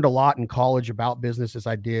learned a lot in college about business as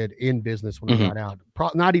I did in business when I got out.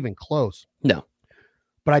 Not even close. No.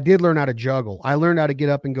 But I did learn how to juggle. I learned how to get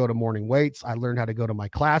up and go to morning weights. I learned how to go to my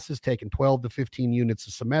classes, taking 12 to 15 units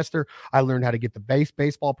a semester. I learned how to get the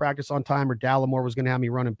baseball practice on time, or Dallimore was going to have me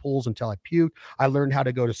running pools until I puked. I learned how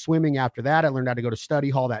to go to swimming after that. I learned how to go to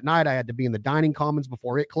study hall that night. I had to be in the dining commons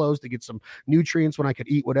before it closed to get some nutrients when I could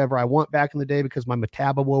eat whatever I want back in the day, because my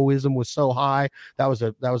metabolism was so high. That was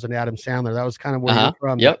an Adam Sandler. That was kind of where you're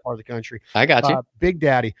from, that part of the country. I got you. Big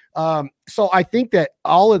Daddy. So I think that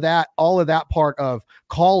all of that part of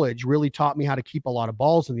college really taught me how to keep a lot of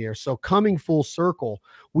balls in the air. So coming full circle,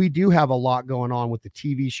 we do have a lot going on with the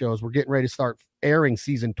TV shows. We're getting ready to start airing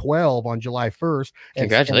season 12 on July 1st.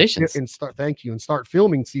 Congratulations. Thank you. And start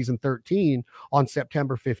filming season 13 on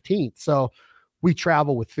September 15th. So we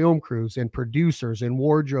travel with film crews and producers and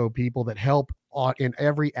wardrobe people that help in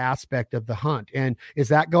every aspect of the hunt. And is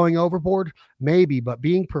that going overboard? Maybe, but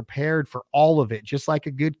being prepared for all of it, just like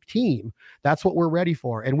a good team, that's what we're ready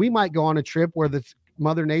for. And we might go on a trip where the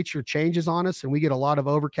Mother Nature changes on us and we get a lot of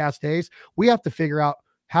overcast days. We have to figure out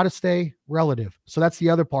how to stay relative. So that's the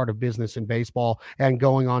other part of business in baseball and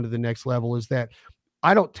going on to the next level, is that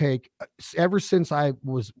I don't take, ever since I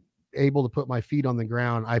was able to put my feet on the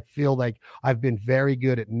ground, I feel like I've been very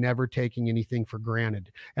good at never taking anything for granted.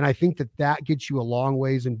 And I think that gets you a long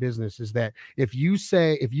ways in business, is that if you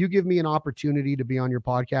give me an opportunity to be on your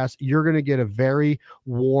podcast, you're going to get a very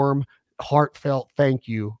warm, heartfelt thank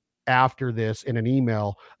you after this in an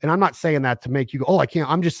email. And I'm not saying that to make you go, oh, I can't.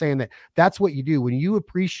 I'm just saying that that's what you do when you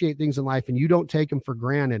appreciate things in life and you don't take them for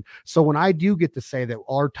granted. So when I do get to say that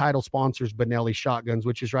our title sponsors, Benelli Shotguns,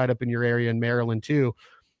 which is right up in your area in Maryland too,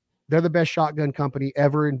 they're the best shotgun company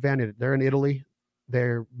ever invented. They're in Italy.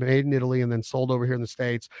 They're made in Italy and then sold over here in the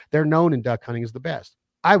States. They're known in duck hunting as the best.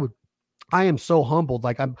 I am so humbled.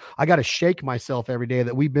 Like I got to shake myself every day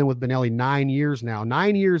that we've been with Benelli 9 years now,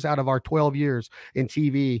 9 years out of our 12 years in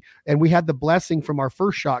TV. And we had the blessing from our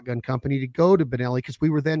first shotgun company to go to Benelli because we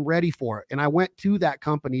were then ready for it. And I went to that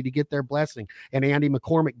company to get their blessing, and Andy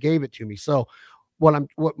McCormick gave it to me. So what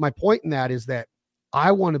my point in that is that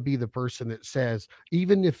I want to be the person that says,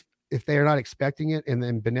 even if they're not expecting it, and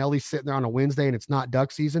then Benelli's sitting there on a Wednesday and it's not duck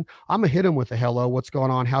season, I'm going to hit them with a hello, what's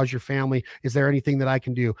going on? How's your family? Is there anything that I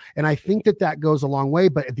can do? And I think that goes a long way.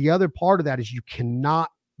 But the other part of that is you cannot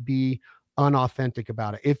be unauthentic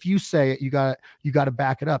about it. If you say it, you got to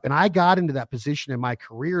back it up. And I got into that position in my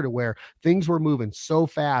career to where things were moving so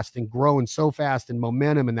fast and growing so fast, and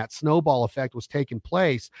momentum and that snowball effect was taking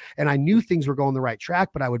place. And I knew things were going the right track,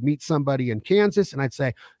 but I would meet somebody in Kansas and I'd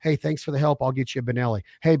say, hey, thanks for the help. I'll get you a Benelli.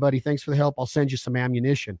 Hey buddy, thanks for the help. I'll send you some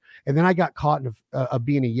ammunition. And then I got caught in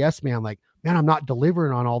being a yes man. Like, man, I'm not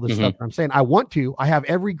delivering on all this stuff that I'm saying. I want to. I have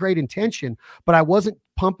every great intention, but I wasn't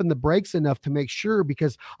pumping the brakes enough to make sure,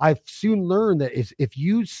 because I've soon learned that if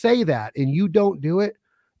you say that and you don't do it,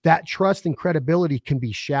 that trust and credibility can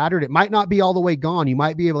be shattered. It might not be all the way gone. You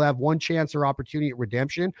might be able to have one chance or opportunity at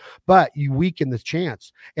redemption, but you weaken the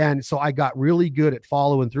chance. And so I got really good at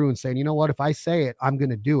following through and saying, you know what, if I say it, I'm going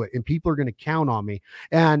to do it, and people are going to count on me.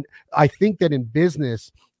 And I think that in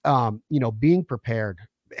business, being prepared,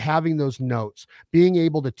 having those notes, being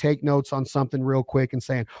able to take notes on something real quick and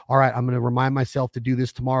saying, all right, I'm going to remind myself to do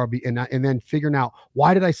this tomorrow. And then figuring out,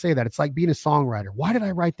 why did I say that? It's like being a songwriter. Why did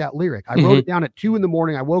I write that lyric? I wrote it down at 2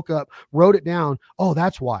 a.m. I woke up, wrote it down. Oh,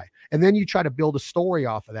 that's why. And then you try to build a story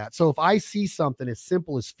off of that. So if I see something as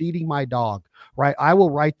simple as feeding my dog, right, I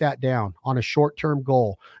will write that down on a short-term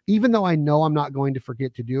goal. Even though I know I'm not going to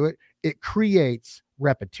forget to do it, it creates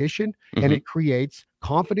repetition and it creates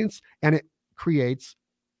confidence, and it creates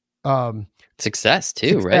success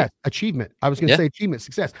too, right? Achievement. I was going to say achievement,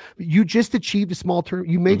 success. You just achieved a small term.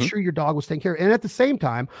 You made sure your dog was taken care of. And at the same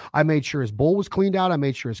time, I made sure his bowl was cleaned out. I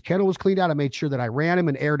made sure his kennel was cleaned out. I made sure that I ran him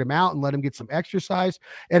and aired him out and let him get some exercise.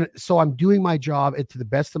 And so I'm doing my job to the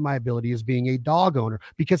best of my ability as being a dog owner,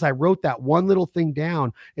 because I wrote that one little thing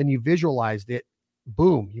down and you visualized it.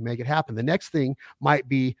 Boom, you make it happen. The next thing might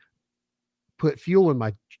be put fuel in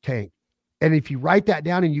my tank. And if you write that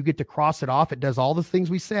down and you get to cross it off, it does all the things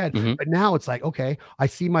we said. Mm-hmm. But now it's like, okay, I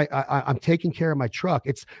see I'm taking care of my truck.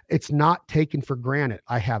 It's not taken for granted.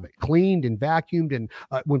 I have it cleaned and vacuumed. And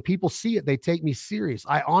when people see it, they take me serious.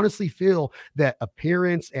 I honestly feel that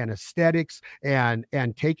appearance and aesthetics and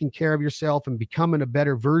taking care of yourself and becoming a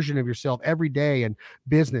better version of yourself every day in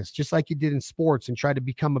business, just like you did in sports and try to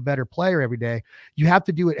become a better player every day, you have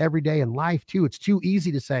to do it every day in life too. It's too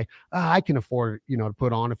easy to say, I can afford, to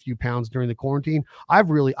put on a few pounds during the quarantine.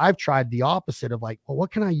 I've tried the opposite of like, well,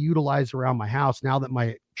 what can I utilize around my house now that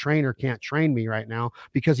my trainer can't train me right now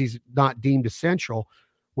because he's not deemed essential,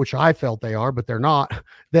 which I felt they are, but they're not.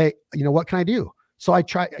 What can I do? So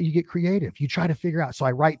you get creative. You try to figure out. So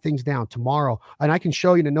I write things down tomorrow and I can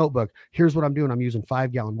show you in a notebook. Here's what I'm doing. I'm using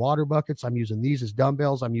 5-gallon water buckets. I'm using these as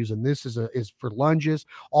dumbbells. I'm using this as for lunges,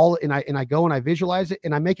 and I go and I visualize it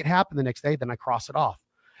and I make it happen the next day. Then I cross it off.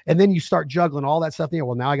 And then you start juggling all that stuff.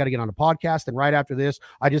 Well, now I got to get on a podcast. And right after this,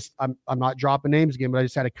 I'm not dropping names again, but I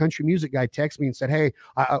just had a country music guy text me and said, hey,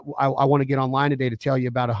 I want to get online today to tell you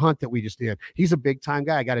about a hunt that we just did. He's a big time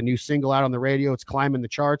guy. I got a new single out on the radio. It's climbing the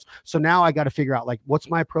charts. So now I got to figure out, like, what's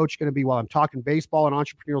my approach going to be while I'm talking baseball and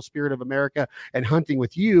entrepreneurial spirit of America and hunting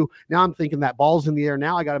with you. Now I'm thinking that ball's in the air.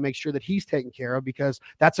 Now I got to make sure that he's taken care of because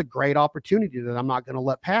that's a great opportunity that I'm not going to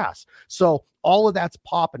let pass. So all of that's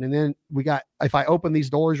popping. And then if I open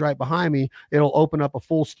these doors right behind me, it'll open up a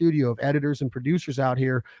full studio of editors and producers out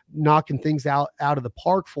here knocking things out of the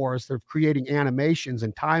park for us. They're creating animations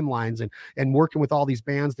and timelines and working with all these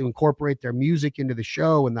bands to incorporate their music into the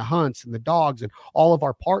show and the hunts and the dogs and all of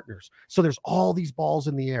our partners. So there's all these balls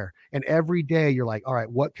in the air. And every day you're like, all right,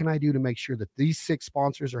 what can I do to make sure that these 6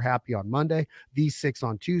 sponsors are happy on Monday, these 6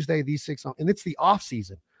 on Tuesday, these 6 on, and it's the off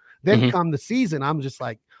season. Then come the season, I'm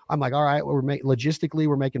like, all right, logistically,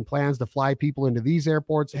 we're making plans to fly people into these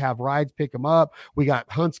airports, to have rides, pick them up. We got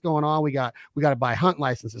hunts going on. We got to buy hunt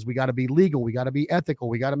licenses. We got to be legal. We got to be ethical.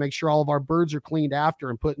 We got to make sure all of our birds are cleaned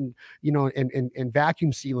after and put in, and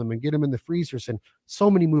vacuum seal them and get them in the freezers, and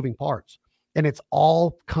so many moving parts. And it's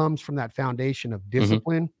all comes from that foundation of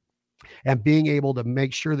discipline and being able to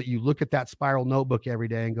make sure that you look at that spiral notebook every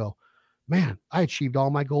day and go, man, I achieved all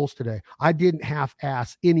my goals today. I didn't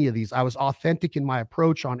half-ass any of these. I was authentic in my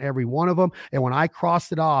approach on every one of them. And when I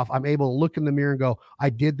crossed it off, I'm able to look in the mirror and go, I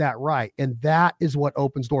did that right. And that is what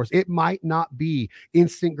opens doors. It might not be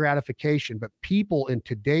instant gratification, but people in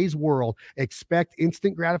today's world expect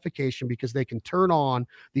instant gratification because they can turn on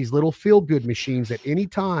these little feel-good machines at any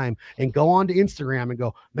time and go on to Instagram and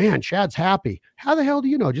go, man, Chad's happy. How the hell do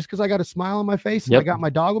you know? Just because I got a smile on my face and I got my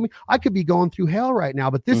dog with me, I could be going through hell right now.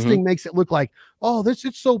 But this thing makes it look like, oh,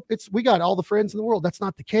 we got all the friends in the world. That's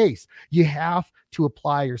not the case. You have to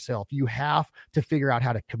apply yourself. You have to figure out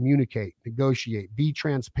how to communicate, negotiate, be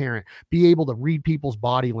transparent, be able to read people's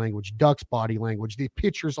body language, duck's body language, the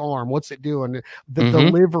pitcher's arm, what's it doing, the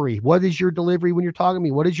delivery. What is your delivery when you're talking to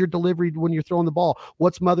me? What is your delivery when you're throwing the ball?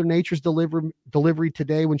 What's Mother Nature's delivery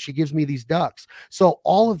today when she gives me these ducks? So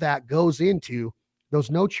all of that goes into those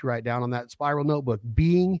notes you write down on that spiral notebook.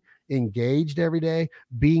 Being engaged every day,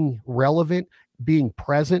 being relevant, being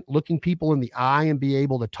present, looking people in the eye and be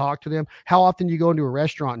able to talk to them. How often do you go into a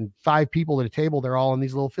restaurant and 5 people at a table, they're all on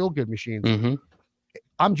these little feel-good machines?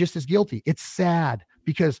 I'm just as guilty. It's sad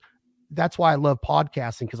because that's why I love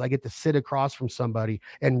podcasting, because I get to sit across from somebody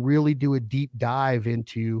and really do a deep dive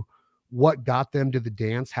into what got them to the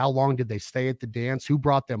dance. How long did they stay at the dance? Who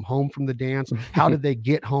brought them home from the dance? How did they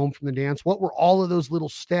get home from the dance? What were all of those little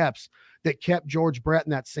steps that kept George Brett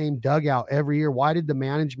in that same dugout every year? Why did the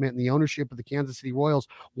management and the ownership of the Kansas City Royals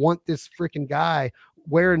want this freaking guy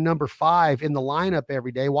wearing number 5 in the lineup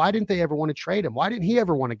every day? Why didn't they ever want to trade him? Why didn't he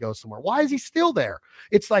ever want to go somewhere? Why is he still there?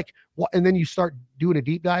 It's like, and then you start doing a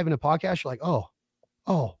deep dive in a podcast. You're like,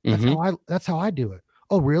 oh, that's how I do it.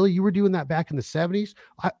 Oh, really? You were doing that back in the 70s?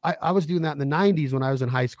 I was doing that in the 90s when I was in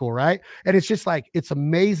high school, right? And it's just like, it's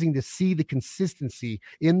amazing to see the consistency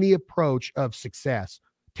in the approach of success.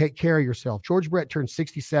 Take care of yourself. George Brett turned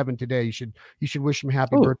 67 today. You should wish him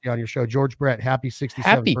happy birthday on your show. George Brett, happy 67th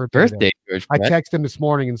happy birthday, George Brett. I texted him this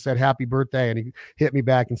morning and said happy birthday, and he hit me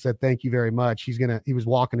back and said thank you very much. He was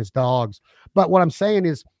walking his dogs. But what I'm saying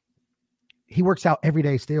is, he works out every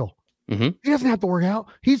day still. He doesn't have to work out.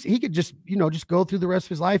 He could just go through the rest of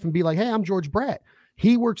his life and be like, hey, I'm George Brett.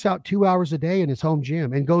 He works out 2 hours a day in his home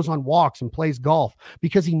gym and goes on walks and plays golf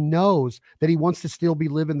because he knows that he wants to still be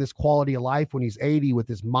living this quality of life when he's 80 with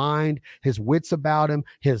his mind, his wits about him,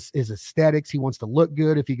 his aesthetics. He wants to look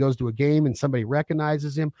good if he goes to a game and somebody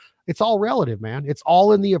recognizes him. It's all relative, man. It's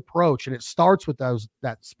all in the approach. And it starts with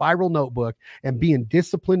that spiral notebook and being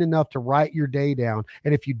disciplined enough to write your day down.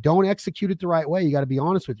 And if you don't execute it the right way, you got to be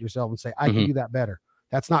honest with yourself and say, I can do that better.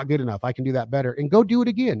 That's not good enough. I can do that better, and go do it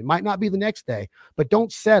again. It might not be the next day, but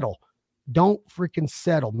don't settle. Don't freaking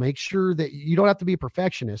settle. Make sure that you don't have to be a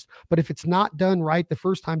perfectionist, but if it's not done right the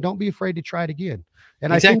first time, don't be afraid to try it again.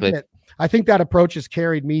 And exactly. I think that approach has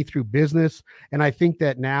carried me through business. And I think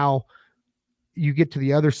that now you get to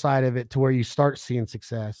the other side of it to where you start seeing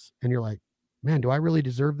success and you're like, man, do I really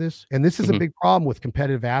deserve this? And this is a big problem with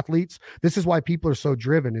competitive athletes. This is why people are so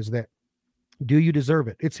driven, is that, do you deserve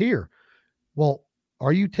it? It's here. Well,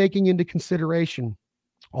 are you taking into consideration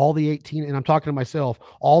all the 18, and I'm talking to myself,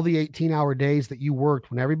 all the 18-hour days that you worked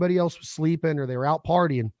when everybody else was sleeping or they were out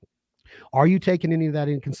partying? Are you taking any of that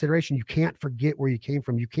in consideration? You can't forget where you came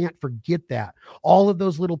from. You can't forget that. All of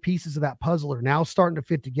those little pieces of that puzzle are now starting to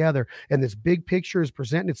fit together, and this big picture is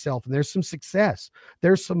presenting itself, and there's some success.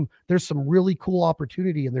 There's some really cool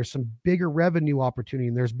opportunity, and there's some bigger revenue opportunity,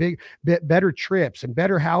 and there's better trips and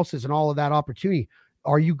better houses and all of that opportunity.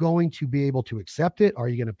 Are you going to be able to accept it? Are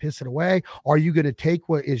you going to piss it away? Are you going to take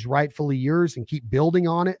what is rightfully yours and keep building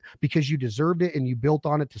on it because you deserved it and you built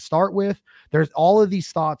on it to start with? There's all of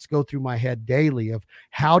these thoughts go through my head daily of,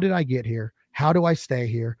 how did I get here? How do I stay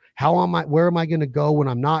here? Where am I going to go when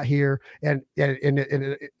I'm not here? And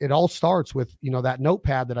it all starts with, that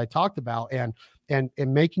notepad that I talked about, and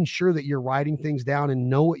making sure that you're writing things down and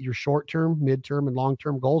know what your short-term, mid-term, and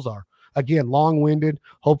long-term goals are. Again, long-winded.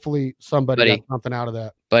 Hopefully somebody got something out of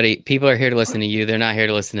that. Buddy, people are here to listen to you. They're not here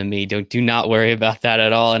to listen to me. Do not worry about that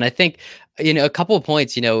at all. And I think, a couple of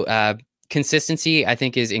points, consistency, I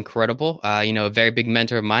think, is incredible. A very big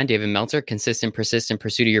mentor of mine, David Meltzer, consistent, persistent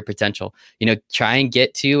pursuit of your potential. Try and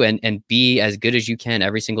get to and be as good as you can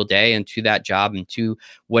every single day, and to that job and to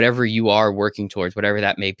whatever you are working towards, whatever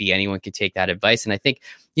that may be. Anyone could take that advice. And I think,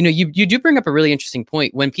 you do bring up a really interesting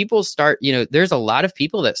point. When people start, there's a lot of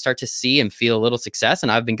people that start to see and feel a little success,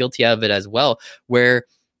 and I've been guilty of it as well, where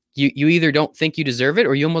you either don't think you deserve it,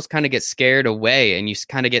 or you almost kind of get scared away, and you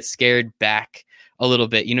kind of get scared back a little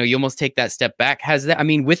bit. You almost take that step back. Has that,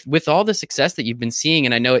 with all the success that you've been seeing,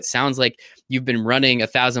 and I know it sounds like you've been running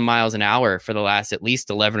 1,000 miles an hour for the last at least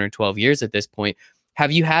 11 or 12 years at this point.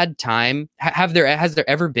 Have you had time? Has there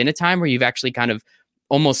ever been a time where you've actually kind of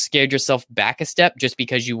almost scared yourself back a step just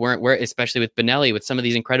because you weren't where, especially with Benelli, with some of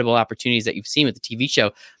these incredible opportunities that you've seen with the TV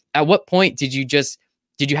show? At what point did you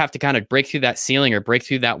have to kind of break through that ceiling or break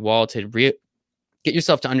through that wall to get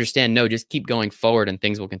yourself to understand, no, just keep going forward and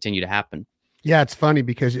things will continue to happen? Yeah, it's funny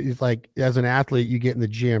because it's like, as an athlete, you get in the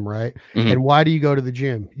gym, right? And why do you go to the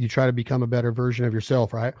gym? You try to become a better version of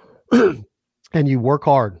yourself, right? And you work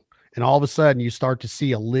hard, and all of a sudden you start to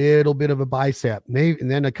see a little bit of a bicep, maybe,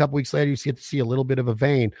 and then a couple weeks later you get to see a little bit of a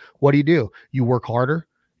vein. What do? You work harder.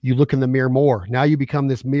 You look in the mirror more. Now you become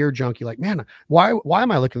this mirror junkie. Like, man, why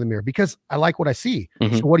am I looking in the mirror? Because I like what I see.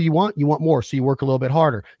 So what do you want? You want more. So you work a little bit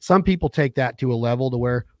harder. Some people take that to a level to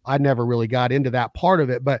where I never really got into that part of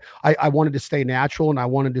it, but I wanted to stay natural, and I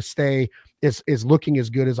wanted to stay as looking as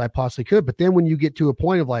good as I possibly could. But then when you get to a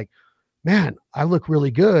point of like, man, I look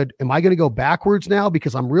really good. Am I going to go backwards now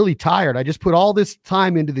because I'm really tired? I just put all this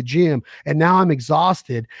time into the gym, and now I'm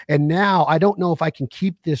exhausted. And now I don't know if I can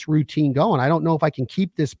keep this routine going. I don't know if I can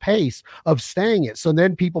keep this pace of staying it. So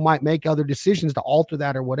then people might make other decisions to alter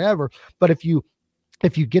that or whatever. But if you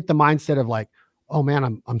get the mindset of like, oh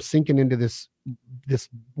man, I'm sinking into this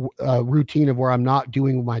routine of where I'm not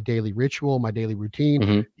doing my daily ritual, my daily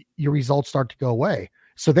routine, your results start to go away.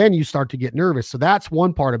 So then you start to get nervous. So that's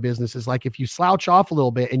one part of business, is like, if you slouch off a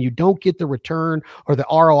little bit and you don't get the return or the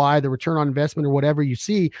ROI, the return on investment, or whatever you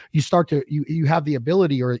see, you start to, you have the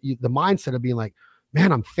ability or the mindset of being like,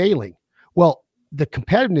 man, I'm failing. Well, the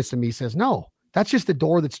competitiveness in me says, no, that's just a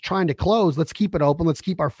door that's trying to close. Let's keep it open. Let's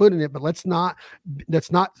keep our foot in it, but let's not,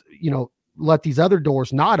 let these other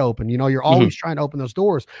doors not open. You're always trying to open those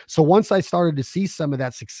doors. So once I started to see some of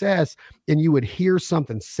that success, and you would hear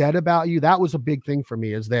something said about you, that was a big thing for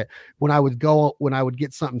me, is that when I would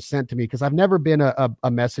get something sent to me, because I've never been a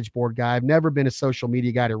message board guy. I've never been a social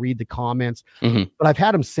media guy to read the comments, but I've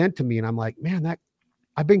had them sent to me, and I'm like, man,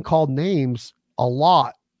 I've been called names a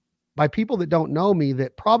lot by people that don't know me,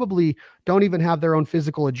 that probably don't even have their own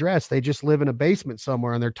physical address. They just live in a basement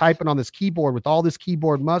somewhere, and they're typing on this keyboard with all this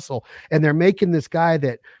keyboard muscle, and they're making this guy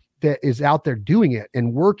that that is out there doing it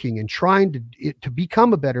and working and trying to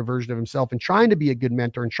become a better version of himself and trying to be a good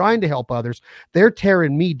mentor and trying to help others, they're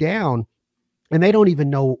tearing me down, and they don't even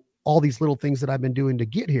know all these little things that I've been doing to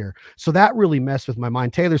get here. So that really messed with my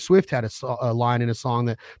mind. Taylor Swift had a line in a song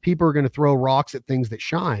that people are going to throw rocks at things that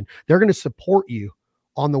shine. They're going to support you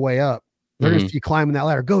on the way up. They're going to see you climbing that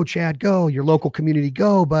ladder. Go, Chad, go. Your local community,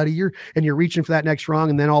 go, buddy. You're reaching for that next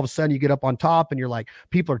rung. And then all of a sudden you get up on top and you're like,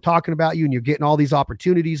 people are talking about you and you're getting all these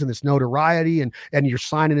opportunities and this notoriety and you're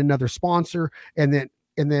signing another sponsor. And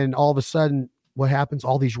then all of a sudden what happens?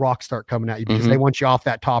 All these rocks start coming at you because they want you off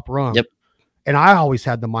that top rung. Yep. And I always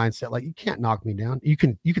had the mindset, like, you can't knock me down. You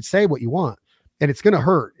could say what you want, and it's going to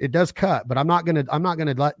hurt. It does cut, but I'm not going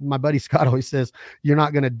to let, my buddy Scott always says, you're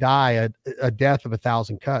not going to die a death of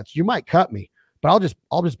 1,000 cuts. You might cut me, but I'll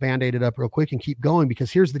just Band-Aid it up real quick and keep going,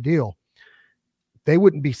 because here's the deal. They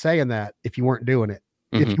wouldn't be saying that if you weren't doing it.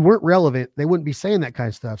 If you weren't relevant, they wouldn't be saying that kind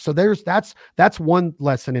of stuff. So that's one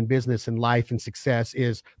lesson in business and life and success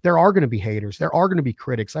is there are going to be haters. There are going to be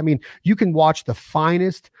critics. I mean, you can watch the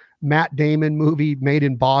finest Matt Damon movie made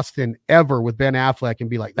in Boston ever with Ben Affleck and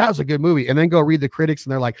be like, that was a good movie. And then go read the critics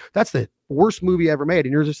and they're like, that's the worst movie ever made.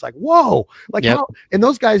 And you're just like, whoa, like how? And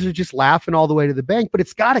those guys are just laughing all the way to the bank, but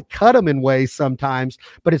it's got to cut them in ways sometimes.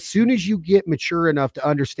 But as soon as you get mature enough to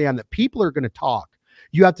understand that people are going to talk,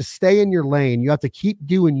 you have to stay in your lane. You have to keep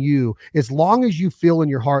doing you. As long as you feel in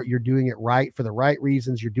your heart you're doing it right for the right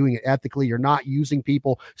reasons, you're doing it ethically, you're not using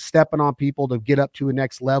people, stepping on people to get up to a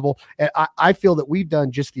next level. And I feel that we've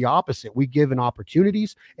done just the opposite. We've given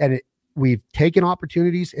opportunities, and we've taken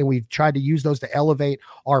opportunities, and we've tried to use those to elevate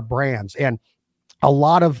our brands. And a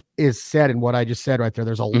lot of is said in what I just said right there.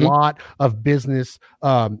 There's a lot of business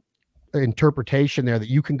interpretation there that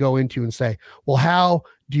you can go into and say, well, how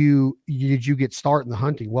did you get started in the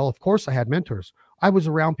hunting? Well, of course I had mentors. I was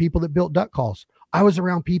around people that built duck calls. I was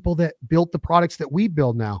around people that built the products that we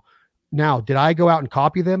build now. Now, did I go out and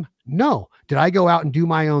copy them? No. Did I go out and do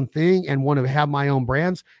my own thing and want to have my own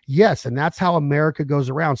brands? Yes. And that's how America goes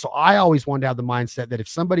around. So I always wanted to have the mindset that if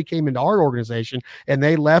somebody came into our organization and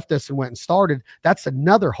they left us and went and started, that's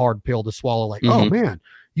another hard pill to swallow. Like, oh man,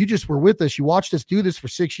 you just were with us. You watched us do this for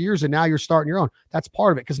 6 years and now you're starting your own. That's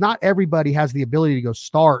part of it. Because not everybody has the ability to go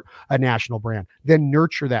start a national brand, then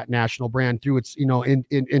nurture that national brand through its,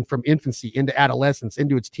 in from infancy into adolescence,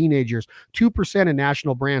 into its teenage years. 2% of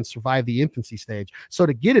national brands survive the infancy stage. So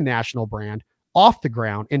to get a national brand off the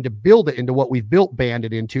ground and to build it into what we've built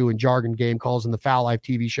Bandit into in Jargon Game Calls and the Foul Life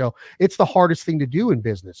TV show, it's the hardest thing to do in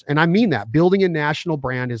business. And I mean that. Building a national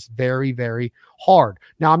brand is very, very hard.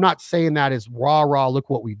 Now, I'm not saying that as rah, look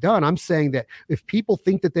what we've done. I'm saying that if people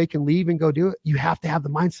think that they can leave and go do it, you have to have the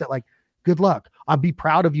mindset like, good luck. I'll be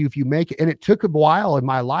proud of you if you make it. And it took a while in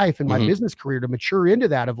my life and my business career to mature into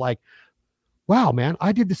that of like, wow, man,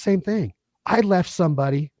 I did the same thing. I left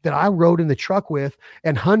somebody that I rode in the truck with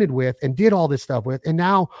and hunted with and did all this stuff with. And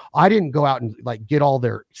now I didn't go out and like get all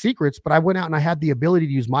their secrets, but I went out and I had the ability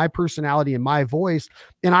to use my personality and my voice.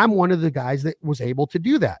 And I'm one of the guys that was able to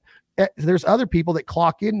do that. There's other people that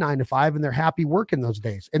clock in 9 to 5 and they're happy working those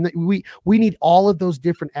days. And we need all of those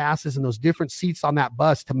different asses and those different seats on that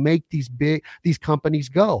bus to make these companies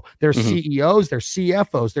go. There's CEOs, there's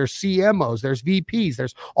CFOs, there's CMOs, there's VPs,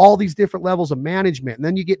 there's all these different levels of management. And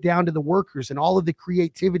then you get down to the workers and all of the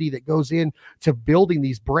creativity that goes into building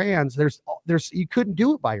these brands. There's you couldn't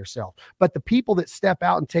do it by yourself, but the people that step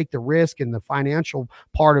out and take the risk and the financial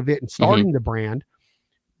part of it and starting the brand,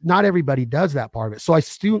 not everybody does that part of it. So I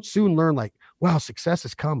soon learned like, wow, success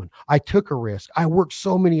is coming. I took a risk. I worked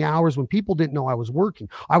so many hours when people didn't know I was working.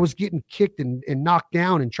 I was getting kicked and knocked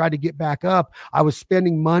down and tried to get back up. I was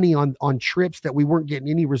spending money on trips that we weren't getting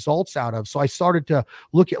any results out of. So I started to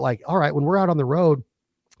look at like, all right, when we're out on the road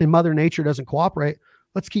and Mother Nature doesn't cooperate,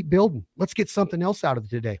 let's keep building. Let's get something else out of it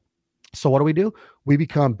today. So what do? We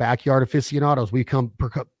become backyard aficionados. We become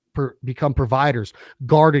providers,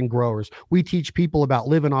 garden growers. We teach people about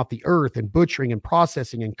living off the earth and butchering and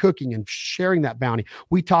processing and cooking and sharing that bounty.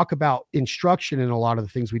 We talk about instruction in a lot of the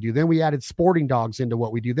things we do. Then we added sporting dogs into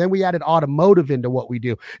what we do. Then we added automotive into what we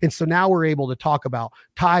do. And so now we're able to talk about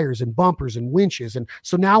tires and bumpers and winches. And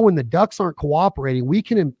so now when the ducks aren't cooperating, we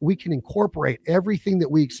can incorporate everything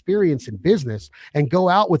that we experience in business and go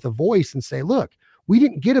out with a voice and say, look, We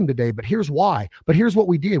didn't get them today, but here's why. But here's what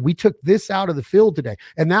we did. We took this out of the field today.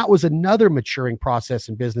 And that was another maturing process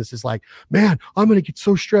in business. Is like, man, I'm going to get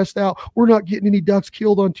so stressed out. We're not getting any ducks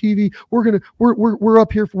killed on TV. We're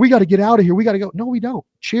up here. We got to get out of here. We got to go. No, we don't.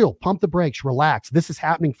 Chill, pump the brakes, relax. This is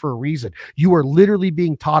happening for a reason. You are literally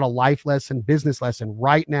being taught a life lesson, business lesson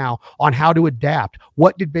right now on how to adapt.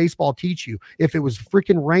 What did baseball teach you? If it was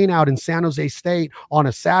freaking rain out in San Jose State on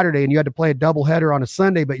a Saturday and you had to play a doubleheader on a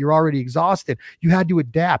Sunday, but you're already exhausted, you had to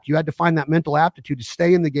adapt. You had to find that mental aptitude to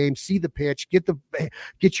stay in the game, see the pitch,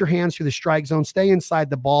 get your hands through the strike zone, stay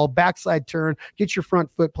inside the ball, backside turn, get your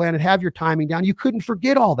front foot planted, have your timing down. You couldn't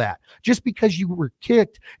forget all that. Just because you were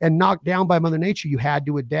kicked and knocked down by Mother Nature, you had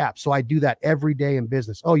to adapt. So I do that every day in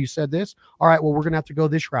business. Oh, you said this? All right, well, we're going to have to go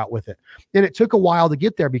this route with it. And it took a while to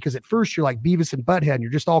get there because at first you're like Beavis and Butthead and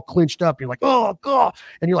you're just all clinched up. You're like, oh, God.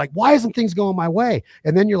 And you're like, why isn't things going my way?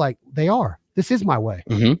 And then you're like, they are. This is my way.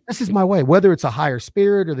 Mm-hmm. This is my way, whether it's a higher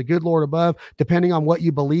spirit or the good Lord above, depending on what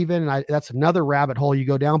you believe in. And that's another rabbit hole you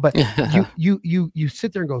go down. But you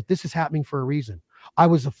sit there and go, this is happening for a reason. I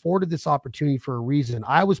was afforded this opportunity for a reason.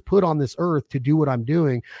 I was put on this earth to do what I'm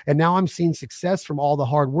doing. And now I'm seeing success from all the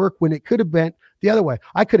hard work when it could have been the other way.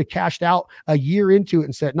 I could have cashed out a year into it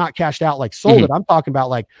and said, not cashed out like sold it. I'm talking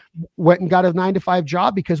about like went and got a 9-to-5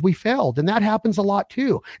 job because we failed. And that happens a lot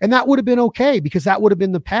too. And that would have been okay because that would have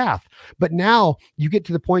been the path. But now you get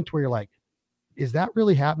to the point where you're like, is that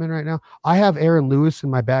really happening right now? I have Aaron Lewis in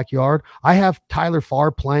my backyard. I have Tyler Farr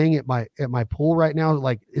playing at my pool right now.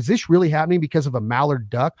 Like, is this really happening because of a mallard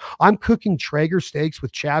duck? I'm cooking Traeger steaks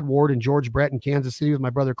with Chad Ward and George Brett in Kansas City with my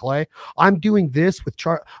brother Clay. I'm doing this with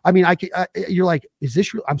you're like, is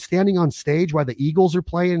this real? I'm standing on stage while the Eagles are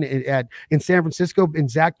playing in San Francisco, and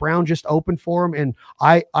Zach Brown just opened for him. And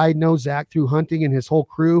I know Zach through hunting and his whole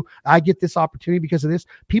crew. I get this opportunity because of this.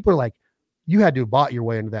 People are like, you had to have bought your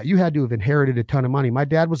way into that. You had to have inherited a ton of money. My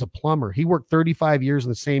dad was a plumber. He worked 35 years in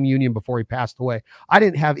the same union before he passed away. I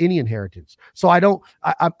didn't have any inheritance. So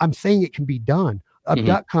I'm saying it can be done. A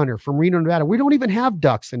duck hunter from Reno, Nevada. We don't even have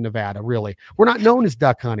ducks in Nevada, really. We're not known as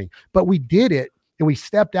duck hunting, but we did it and we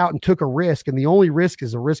stepped out and took a risk. And the only risk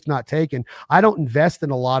is a risk not taken. I don't invest in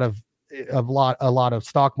a lot of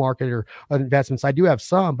stock market or investments. I do have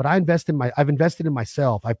some, but I've invested in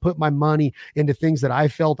myself. I put my money into things that I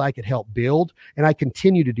felt I could help build, and I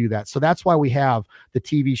continue to do that. So that's why we have the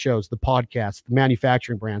TV shows, the podcasts, the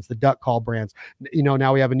manufacturing brands, the duck call brands.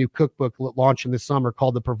 Now we have a new cookbook launching this summer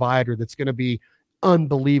called The Provider that's going to be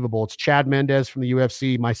unbelievable. It's Chad Mendez from the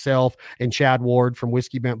UFC, myself, and Chad Ward from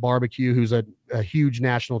Whiskey Bent Barbecue, who's a huge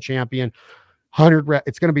national champion.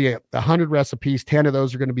 It's going to be 100 recipes. 10 of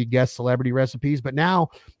those are going to be guest celebrity recipes. But now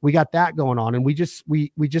we got that going on, and we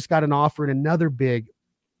just got an offer in another big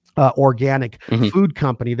organic food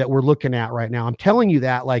company that we're looking at right now. I'm telling you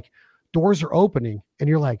that, like, doors are opening, and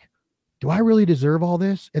you're like, do I really deserve all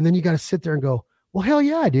this? And then you got to sit there and go, well, hell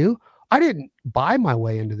yeah, I do. I didn't buy my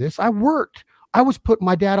way into this. I worked.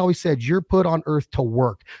 My dad always said, you're put on earth to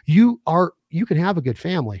work. You can have a good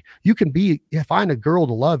family. You can find a girl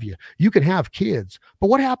to love you. You can have kids. But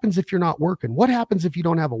what happens if you're not working? What happens if you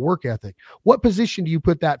don't have a work ethic? What position do you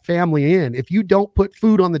put that family in if you don't put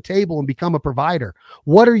food on the table and become a provider?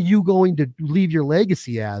 What are you going to leave your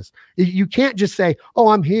legacy as? You can't just say, oh,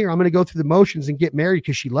 I'm here. I'm going to go through the motions and get married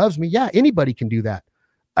because she loves me. Yeah, anybody can do that.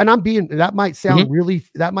 And that might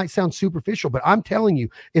sound superficial, but I'm telling you,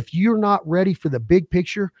 if you're not ready for the big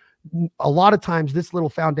picture, a lot of times this little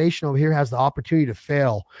foundation over here has the opportunity to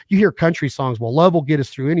fail. You hear country songs, well, love will get us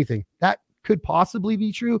through anything. That could possibly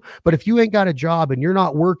be true. But if you ain't got a job and you're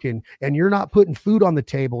not working and you're not putting food on the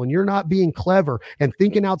table and you're not being clever and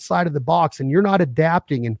thinking outside of the box and you're not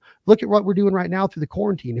adapting, and look at what we're doing right now through the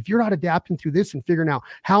quarantine. If you're not adapting through this and figuring out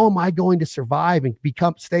how am I going to survive and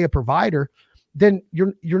stay a provider, then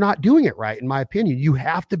you're not doing it right, in my opinion. You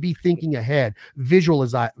have to be thinking ahead,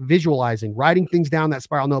 visualizing, writing things down that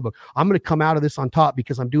spiral notebook. I'm going to come out of this on top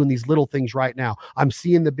because I'm doing these little things right now. I'm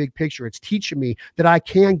seeing the big picture. It's teaching me that I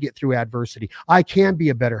can get through adversity. I can be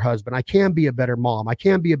a better husband. I can be a better mom. I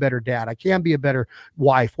can be a better dad. I can be a better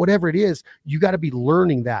wife. Whatever it is, you got to be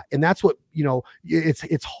learning that. And that's what,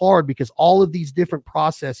 it's hard because all of these different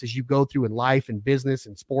processes you go through in life and business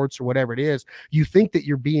and sports or whatever it is, you think that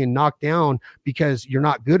you're being knocked down because you're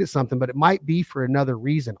not good at something, but it might be for another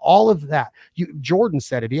reason. All of that. Jordan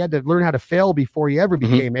said it. He had to learn how to fail before he ever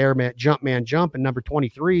became airman, jump, and number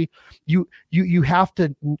 23. You have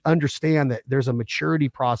to understand that there's a maturity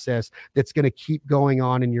process that's going to keep going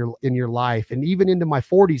on in your life. And even into my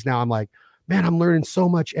 40s now, I'm like, man, I'm learning so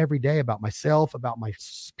much every day about myself, about my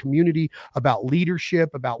community, about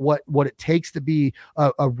leadership, about what it takes to be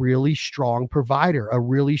a really strong provider, a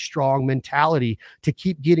really strong mentality to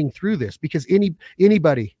keep getting through this, because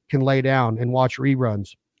anybody can lay down and watch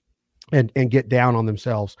reruns and get down on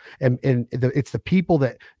themselves. It's the people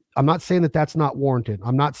that, I'm not saying that that's not warranted.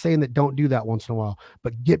 I'm not saying that don't do that once in a while,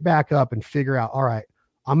 but get back up and figure out, all right,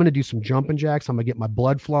 I'm going to do some jumping jacks. I'm going to get my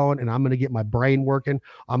blood flowing, and I'm going to get my brain working.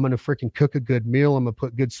 I'm going to freaking cook a good meal. I'm going to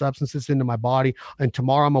put good substances into my body. And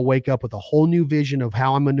tomorrow I'm going to wake up with a whole new vision of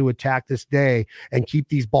how I'm going to attack this day and keep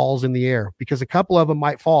these balls in the air, because a couple of them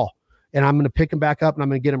might fall, and I'm going to pick them back up, and I'm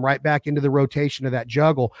going to get them right back into the rotation of that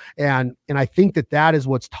juggle. And I think that is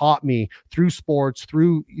what's taught me through sports,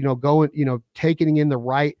 through, taking in the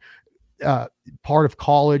right part of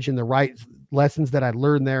college and the right lessons that I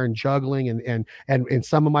learned there in juggling. And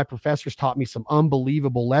some of my professors taught me some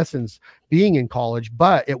unbelievable lessons being in college,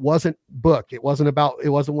 but it wasn't it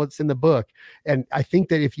wasn't what's in the book. And I think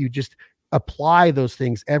that if you just apply those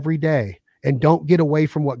things every day, and don't get away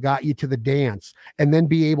from what got you to the dance, and then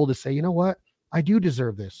be able to say, you know what, I do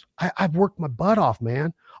deserve this. I've worked my butt off,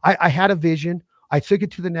 man. I had a vision. I took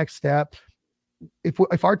it to the next step.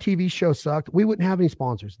 If our TV show sucked, we wouldn't have any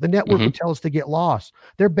sponsors. The network would tell us to get lost.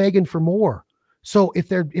 They're begging for more. So if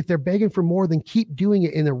they're begging for more, then keep doing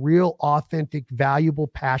it in a real, authentic, valuable,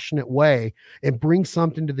 passionate way, and bring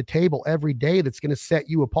something to the table every day that's going to set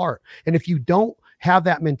you apart. And if you don't have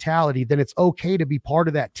that mentality, then it's okay to be part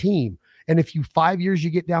of that team. And if 5 years you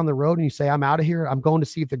get down the road and you say, I'm out of here, I'm going to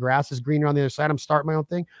see if the grass is greener on the other side, I'm starting my own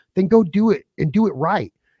thing, then go do it, and do it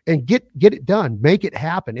right, and get it done. Make it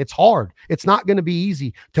happen. It's hard. It's not going to be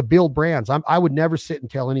easy to build brands. I would never sit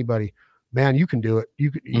and tell anybody, man, you can do it.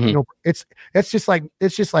 You can, it's just like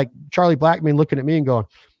Charlie Blackmon looking at me and going,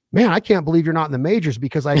 man, I can't believe you're not in the majors,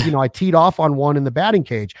 because I teed off on one in the batting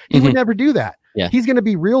cage. He would never do that. Yeah. He's going to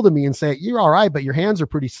be real to me and say, you're all right, but your hands are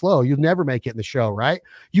pretty slow. You'll never make it in the show, right?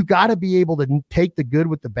 You got to be able to take the good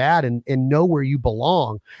with the bad, and know where you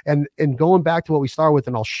belong. And going back to what we started with,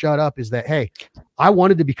 and I'll shut up, is that, hey, I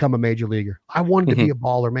wanted to become a major leaguer. I wanted to be a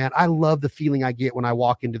baller, man. I love the feeling I get when I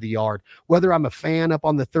walk into the yard, whether I'm a fan up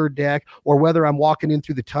on the third deck, or whether I'm walking in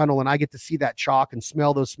through the tunnel and I get to see that chalk and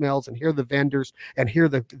smell those smells and hear the vendors and hear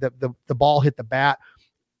the ball hit the bat.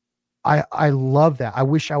 I love that. I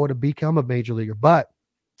wish I would have become a major leaguer, but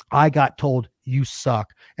I got told you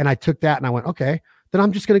suck. And I took that and I went, okay, then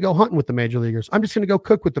I'm just going to go hunting with the major leaguers. I'm just going to go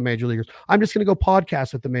cook with the major leaguers. I'm just going to go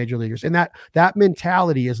podcast with the major leaguers. And that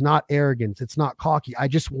mentality is not arrogance. It's not cocky. I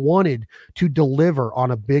just wanted to deliver on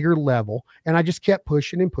a bigger level. And I just kept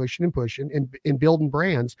pushing and pushing and pushing and building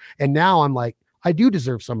brands. And now I'm like, I do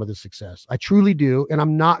deserve some of the success. I truly do. And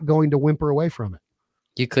I'm not going to whimper away from it.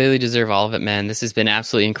 You clearly deserve all of it, man. This has been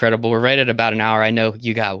absolutely incredible. We're right at about an hour. I know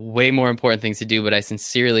you got way more important things to do, but I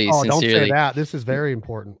sincerely don't say that. This is very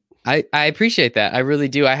important. I appreciate that. I really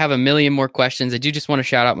do. I have a million more questions. I do just want to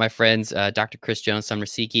shout out my friends, Dr. Chris Jones, Summer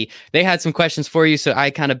Siki. They had some questions for you, so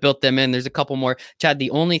I kind of built them in. There's a couple more. Chad,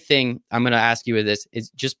 the only thing I'm going to ask you with this is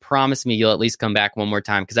just promise me you'll at least come back one more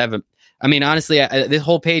time, because honestly, this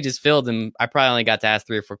whole page is filled, and I probably only got to ask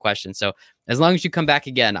 3 or 4 questions. So as long as you come back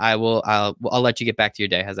again, I'll let you get back to your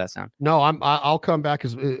day. How's that sound? No, I'll come back,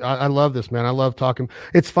 because I love this, man. I love talking.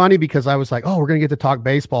 It's funny because I was like, oh, we're going to get to talk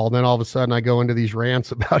baseball. And then all of a sudden I go into these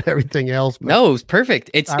rants about everything else. But no, it's perfect.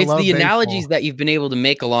 It's the baseball. Analogies that you've been able to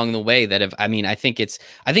make along the way that have, I think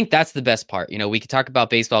that's the best part. We could talk about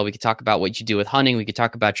baseball. We could talk about what you do with hunting. We could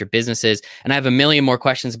talk about your businesses. And I have a million more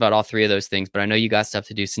questions about all 3 of those things, but I know you got stuff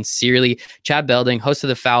to do. Sincerely, Chad Belding, host of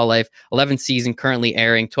The Foul Life, 11th season currently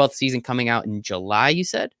airing, 12th season coming out in July, you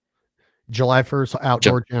said? July 1st,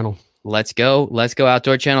 Outdoor Channel. Let's go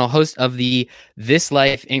Outdoor Channel, host of the This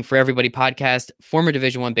Life Ain't For Everybody podcast, former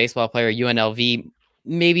Division I baseball player, UNLV.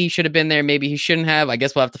 Maybe he should have been there. Maybe he shouldn't have. I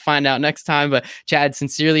guess we'll have to find out next time. But Chad,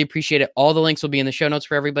 sincerely appreciate it. All the links will be in the show notes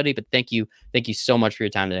for everybody. But thank you so much for your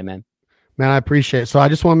time today, man. Man, I appreciate it. So I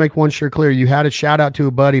just want to make one sure clear. You had a shout out to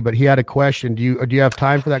a buddy, but he had a question. Do you have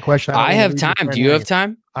time for that question? I have time. Do you have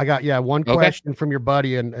time? I got one question from your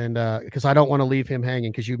buddy, and because I don't want to leave him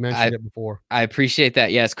hanging, because you mentioned it before. I appreciate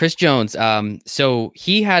that. Yes, Chris Jones. So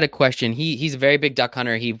he had a question. He's a very big duck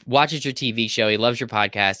hunter. He watches your TV show. He loves your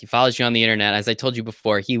podcast. He follows you on the internet. As I told you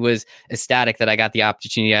before, he was ecstatic that I got the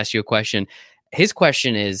opportunity to ask you a question. His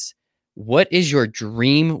question is, what is your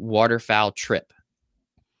dream waterfowl trip?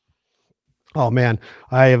 Oh man,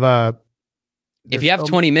 I have if you have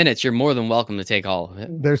 20 minutes, you're more than welcome to take all of it.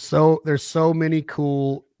 There's so many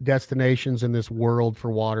cool destinations in this world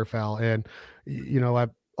for waterfowl, and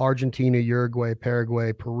Argentina, Uruguay,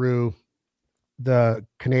 Paraguay, Peru, the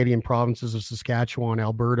Canadian provinces of Saskatchewan,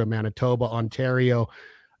 Alberta, Manitoba, Ontario,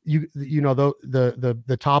 you know,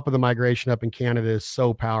 the top of the migration up in Canada is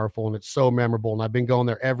so powerful and it's so memorable. And I've been going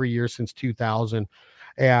there every year since 2000,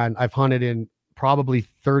 and I've hunted in probably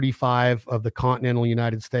 35 of the continental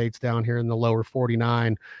United States down here in the lower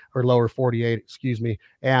 49 or lower 48, excuse me.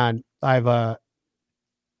 And I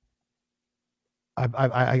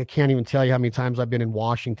can't even tell you how many times I've been in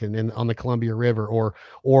Washington and on the Columbia River, or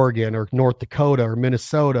Oregon, or North Dakota, or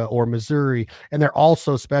Minnesota, or Missouri, and they're all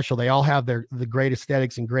so special. They all have the great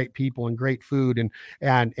aesthetics and great people and great food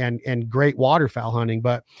and great waterfowl hunting.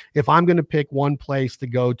 But if I'm going to pick one place to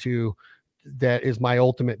go to that is my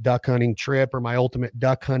ultimate duck hunting trip, or my ultimate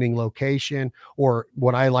duck hunting location, or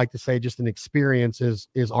what I like to say just an experience, is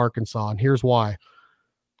Arkansas. And here's why.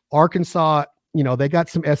 Arkansas, you know, they got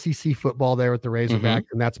some SEC football there with the Razorbacks,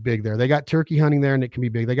 and that's big there. They got turkey hunting there, and it can be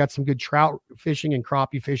big. They got some good trout fishing and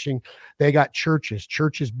crappie fishing. They got churches.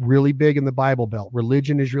 Church is really big in the Bible Belt.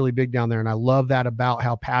 Religion is really big down there, and I love that about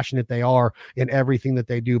how passionate they are in everything that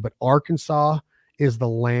they do. But Arkansas is the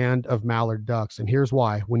land of mallard ducks, and here's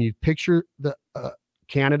why. When you picture the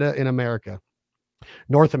Canada in America,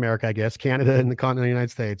 North America, I guess, Canada and the continental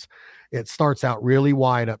United States, it starts out really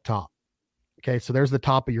wide up top. Okay, so there's the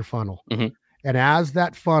top of your funnel. And as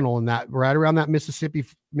that funnel and that right around that Mississippi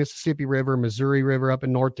River, Missouri River up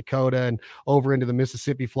in North Dakota and over into the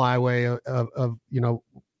Mississippi Flyway of you know,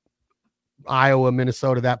 Iowa,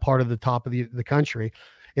 Minnesota, that part of the top of the country,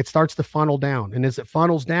 it starts to funnel down. And as it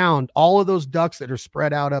funnels down, all of those ducks that are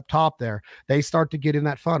spread out up top there, they start to get in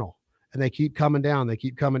that funnel. And they keep coming down. They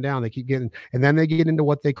keep coming down. They keep getting, and then they get into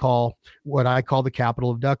what I call the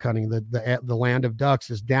capital of duck hunting. The land of ducks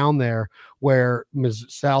is down there, where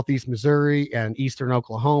southeast Missouri and eastern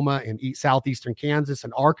Oklahoma and southeastern Kansas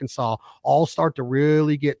and Arkansas all start to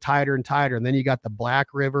really get tighter and tighter. And then you got the Black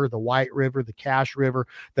River, the White River, the Cache River,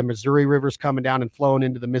 the Missouri River's coming down and flowing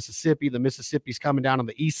into the Mississippi. The Mississippi's coming down on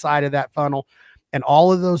the east side of that funnel. And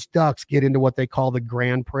all of those ducks get into what they call the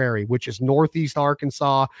Grand Prairie, which is northeast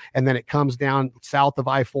Arkansas. And then it comes down south of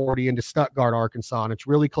I-40 into Stuttgart, Arkansas. And it's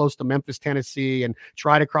really close to Memphis, Tennessee, and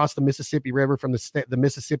try to cross the Mississippi River from the state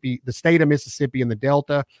of Mississippi and the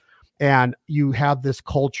Delta. And you have this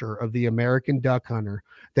culture of the American duck hunter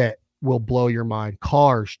that will blow your mind.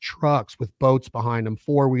 Cars, trucks with boats behind them,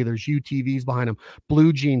 four-wheelers, UTVs behind them,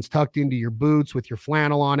 blue jeans tucked into your boots with your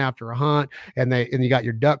flannel on after a hunt, and you got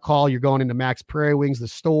your duck call. You're going into Max Prairie Wings, the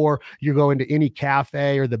store. You're going to any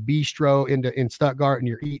cafe or the bistro in Stuttgart, and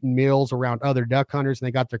you're eating meals around other duck hunters, and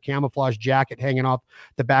they got their camouflage jacket hanging off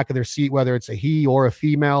the back of their seat, whether it's a he or a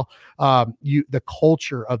female. The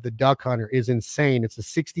culture of the duck hunter is insane. It's a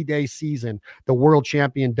 60-day season. The World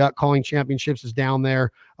Champion Duck Calling Championships is down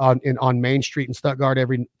there on Main Street in Stuttgart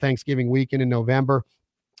every Thanksgiving weekend in November.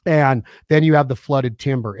 And then you have the flooded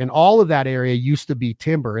timber, and all of that area used to be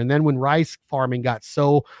timber. And then when rice farming got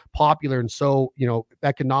so popular and so, you know,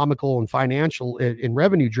 economical and financial and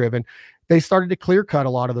revenue driven, they started to clear cut a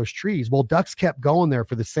lot of those trees. Well, ducks kept going there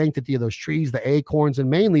for the sanctity of those trees, the acorns, and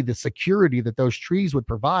mainly the security that those trees would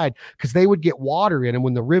provide, because they would get water in. And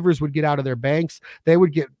when the rivers would get out of their banks, they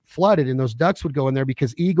would get flooded, and those ducks would go in there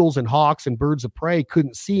because eagles and hawks and birds of prey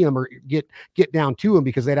couldn't see them or get down to them,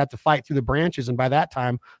 because they'd have to fight through the branches. And by that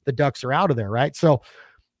time, the ducks are out of there, right? So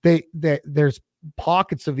there's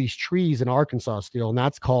pockets of these trees in Arkansas still, and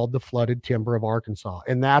that's called the flooded timber of Arkansas.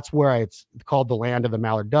 And that's where it's called the land of the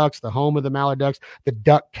mallard ducks, the home of the mallard ducks. The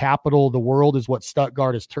duck capital of the world is what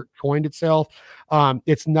Stuttgart has coined itself.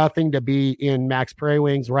 It's nothing to be in Max Prairie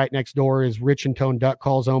Wings. Right next door is Rich and Tone Duck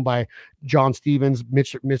Calls, owned by John Stevens.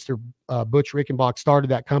 Mr. Butch Rickenbach started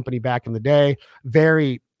that company back in the day.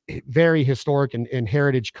 Very, very historic and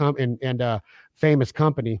heritage and famous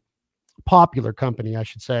company. Popular company, I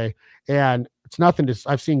should say. And it's nothing to,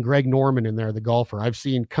 I've seen Greg Norman in there, the golfer. I've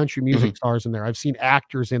seen country music stars in there. I've seen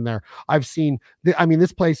actors in there. I've seen,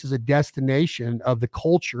 this place is a destination of the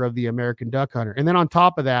culture of the American duck hunter. And then on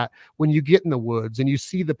top of that, when you get in the woods and you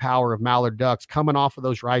see the power of mallard ducks coming off of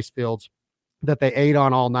those rice fields that they ate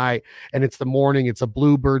on all night, and it's the morning, it's a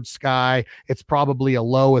bluebird sky, it's probably a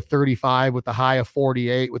low of 35 with a high of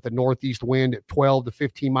 48 with the northeast wind at 12 to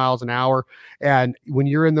 15 miles an hour. And when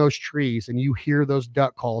you're in those trees and you hear those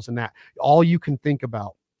duck calls, and that, all you can think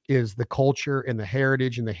about is the culture and the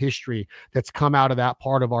heritage and the history that's come out of that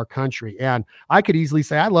part of our country. And I could easily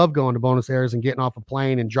say I love going to Buenos Aires and getting off a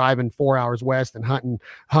plane and driving 4 hours west and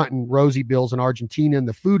hunting rosy bills in Argentina, and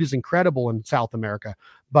the food is incredible in South America.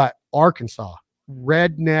 But Arkansas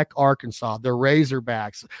redneck Arkansas, the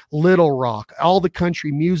Razorbacks, Little Rock, all the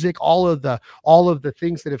country music, all of the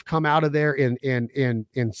things that have come out of there in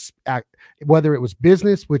whether it was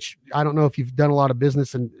business, which I don't know if you've done a lot of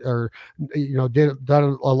business or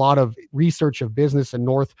done a lot of research of business in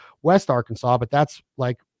Northwest Arkansas, but that's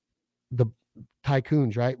like the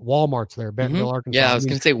tycoons, right? Walmart's there, Bentonville, Arkansas. Yeah, I was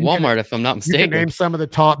going to say Walmart, if I'm not mistaken. You can name some of the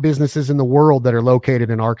top businesses in the world that are located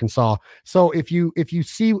in Arkansas. So if you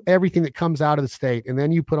see everything that comes out of the state, and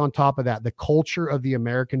then you put on top of that the culture of the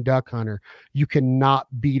American duck hunter, you cannot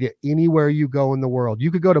beat it anywhere you go in the world. You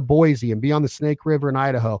could go to Boise and be on the Snake River in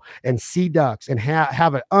Idaho and see ducks and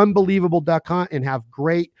have an unbelievable duck hunt and have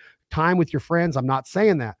great time with your friends. I'm not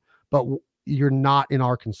saying that, but you're not in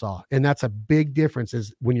Arkansas. And that's a big difference.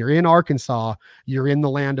 Is when you're in Arkansas, you're in the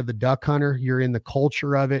land of the duck hunter, you're in the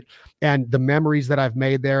culture of it and the memories that I've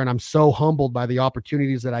made there. And I'm so humbled by the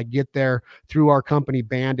opportunities that I get there through our company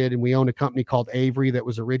Banded. And we own a company called Avery that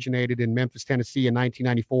was originated in Memphis, Tennessee in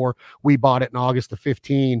 1994. We bought it in August of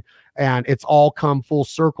 15, and it's all come full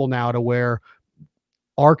circle now to where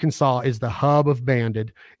Arkansas is the hub of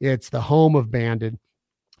Banded. It's the home of Banded.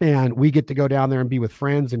 And we get to go down there and be with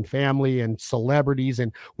friends and family and celebrities.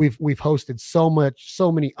 And we've hosted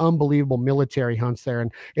so many unbelievable military hunts there.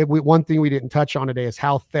 And one thing we didn't touch on today is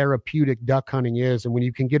how therapeutic duck hunting is. And when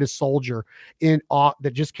you can get a soldier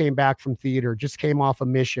that just came back from theater, just came off a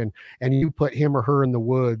mission, and you put him or her in the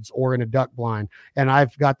woods or in a duck blind. And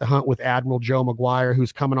I've got the hunt with Admiral Joe McGuire,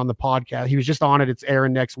 who's coming on the podcast. He was just on it. It's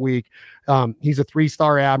airing next week. He's a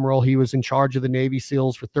 3-star admiral. He was in charge of the Navy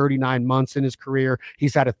SEALs for 39 months in his career.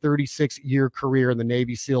 He's had a 36-year career in the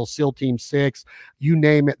Navy SEALs, SEAL Team 6, you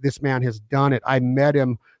name it, this man has done it. I met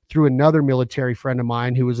him through another military friend of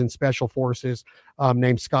mine who was in Special Forces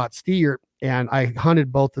named Scott Steer, and I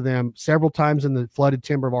hunted both of them several times in the flooded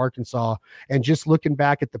timber of Arkansas. And just looking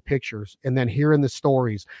back at the pictures and then hearing the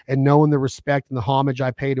stories and knowing the respect and the homage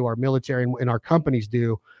I pay to our military and our companies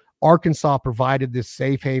do, Arkansas provided this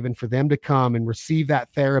safe haven for them to come and receive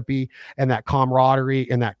that therapy and that camaraderie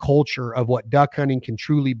and that culture of what duck hunting can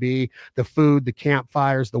truly be. The food, the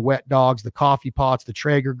campfires, the wet dogs, the coffee pots, the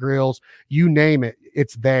Traeger grills, you name it,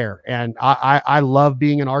 it's there. And I love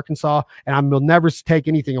being in Arkansas, and I will never take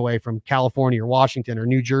anything away from California or Washington or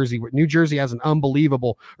New Jersey. New Jersey has an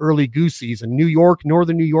unbelievable early goose season. New York,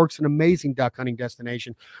 northern New York's an amazing duck hunting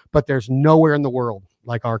destination, but there's nowhere in the world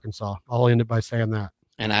like Arkansas. I'll end it by saying that.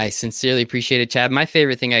 And I sincerely appreciate it, Chad. My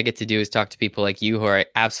favorite thing I get to do is talk to people like you who are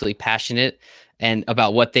absolutely passionate and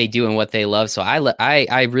about what they do and what they love. So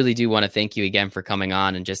I really do want to thank you again for coming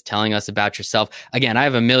on and just telling us about yourself. Again, I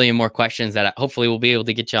have a million more questions that hopefully we'll be able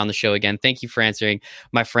to get you on the show again. Thank you for answering,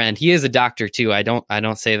 my friend. He is a doctor too. I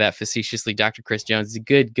don't say that facetiously. Dr. Chris Jones is a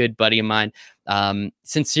good buddy of mine.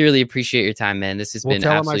 Sincerely appreciate your time, man. This has been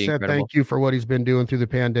absolutely incredible. Thank you for what he's been doing through the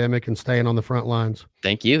pandemic and staying on the front lines.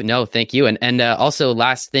 Thank you. No, thank you. And also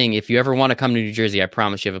last thing, if you ever want to come to New Jersey, I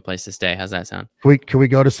promise you have a place to stay. How's that sound? Can we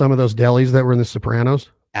go to some of those delis that were in The Sopranos?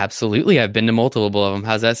 Absolutely. I've been to multiple of them.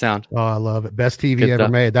 How's that sound? Oh, I love it. Best TV ever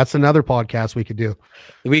made. That's another podcast we could do.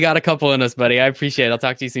 We got a couple in us, buddy. I appreciate it. I'll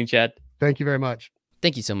talk to you soon, Chad. Thank you very much.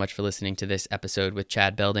 Thank you so much for listening to this episode with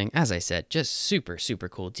Chad Belding. As I said, just super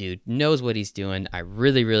cool dude. Knows what he's doing. I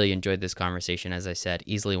really enjoyed this conversation. As I said,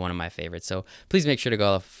 easily one of my favorites. So please make sure to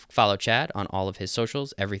go follow Chad on all of his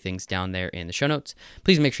socials. Everything's down there in the show notes.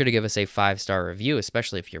 Please make sure to give us a 5-star review,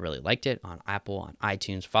 especially if you really liked it, on Apple, on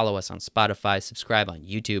iTunes. Follow us on Spotify. Subscribe on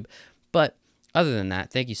YouTube. But other than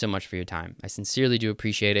that, thank you so much for your time. I sincerely do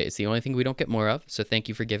appreciate it. It's the only thing we don't get more of. So thank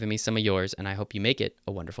you for giving me some of yours, and I hope you make it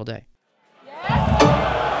a wonderful day.